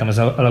átsétáltam az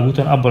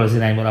alagúton, abból az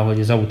irányból, ahogy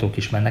az autók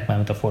is mennek,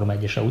 mármint a Forma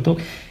 1-es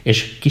autók,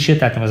 és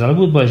kisétáltam az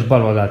alagútból, és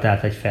bal oldalt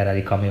állt egy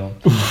Ferrari kamion.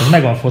 Ez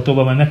meg van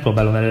fotóban, majd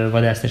megpróbálom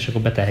elővadászni, és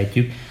akkor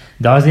betehetjük.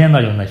 De az ilyen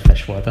nagyon nagy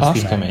flash volt,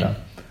 azt imádtam.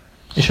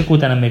 És akkor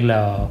utána még le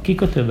a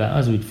kikötőbe,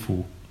 az úgy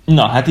fú.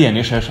 Na, hát ilyen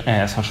és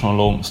ehhez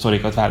hasonló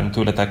sztorikat várunk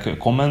tőletek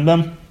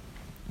kommentben.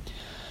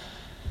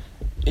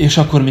 És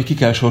akkor még ki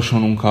kell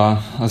sorsolnunk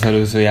az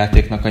előző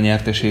játéknak a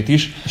nyertesét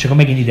is. És akkor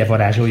megint ide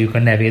varázsoljuk a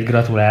nevét,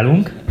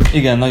 gratulálunk.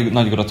 Igen,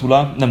 nagy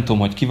gratula. Nem tudom,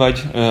 hogy ki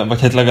vagy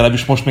hát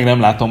legalábbis most még nem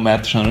látom,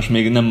 mert sajnos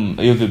még nem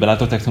jövőbe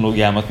látó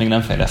technológiámat még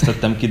nem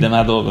fejlesztettem ki, de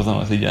már dolgozom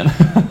az igen.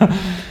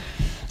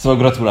 Szóval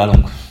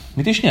gratulálunk.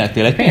 Mit is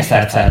nyertél? Egy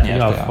pénztárcát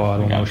nyertél. Alfa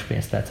Romeo-s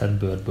pénztárcát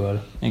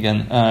bőrből.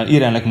 Igen,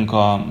 írj el nekünk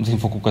az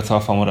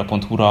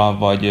info@alfamora.hu-ra,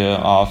 vagy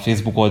a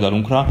Facebook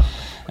oldalunkra.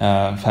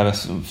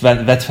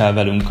 Vedd fel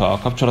velünk a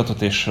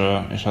kapcsolatot, és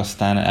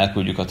aztán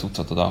elküldjük a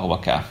cuccot oda, ahova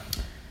kell.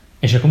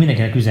 És akkor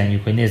mindenkinek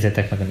üzenjük, hogy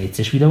nézzétek meg a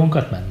 4C-s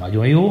videónkat, mert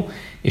nagyon jó,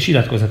 és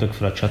iratkozzatok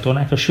fel a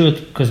csatornákra,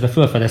 sőt, közben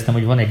felfedeztem,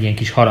 hogy van egy ilyen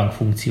kis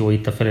harangfunkció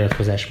itt a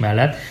feliratkozás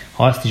mellett.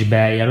 Ha azt is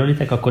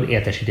bejelölitek, akkor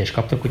értesítést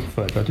kaptok, hogy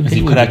feltöltünk egy új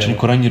videót.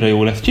 Karácsonykor annyira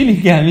jó lesz.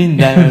 Csillingel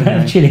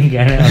minden!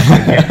 Csillingel,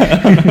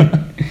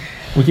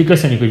 Úgyhogy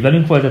köszönjük, hogy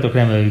velünk voltatok,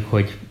 reméljük,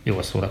 hogy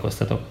jól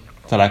szórakoztatok.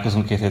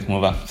 Találkozunk 2 hét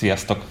múlva.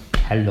 Sziasztok!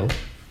 Hello!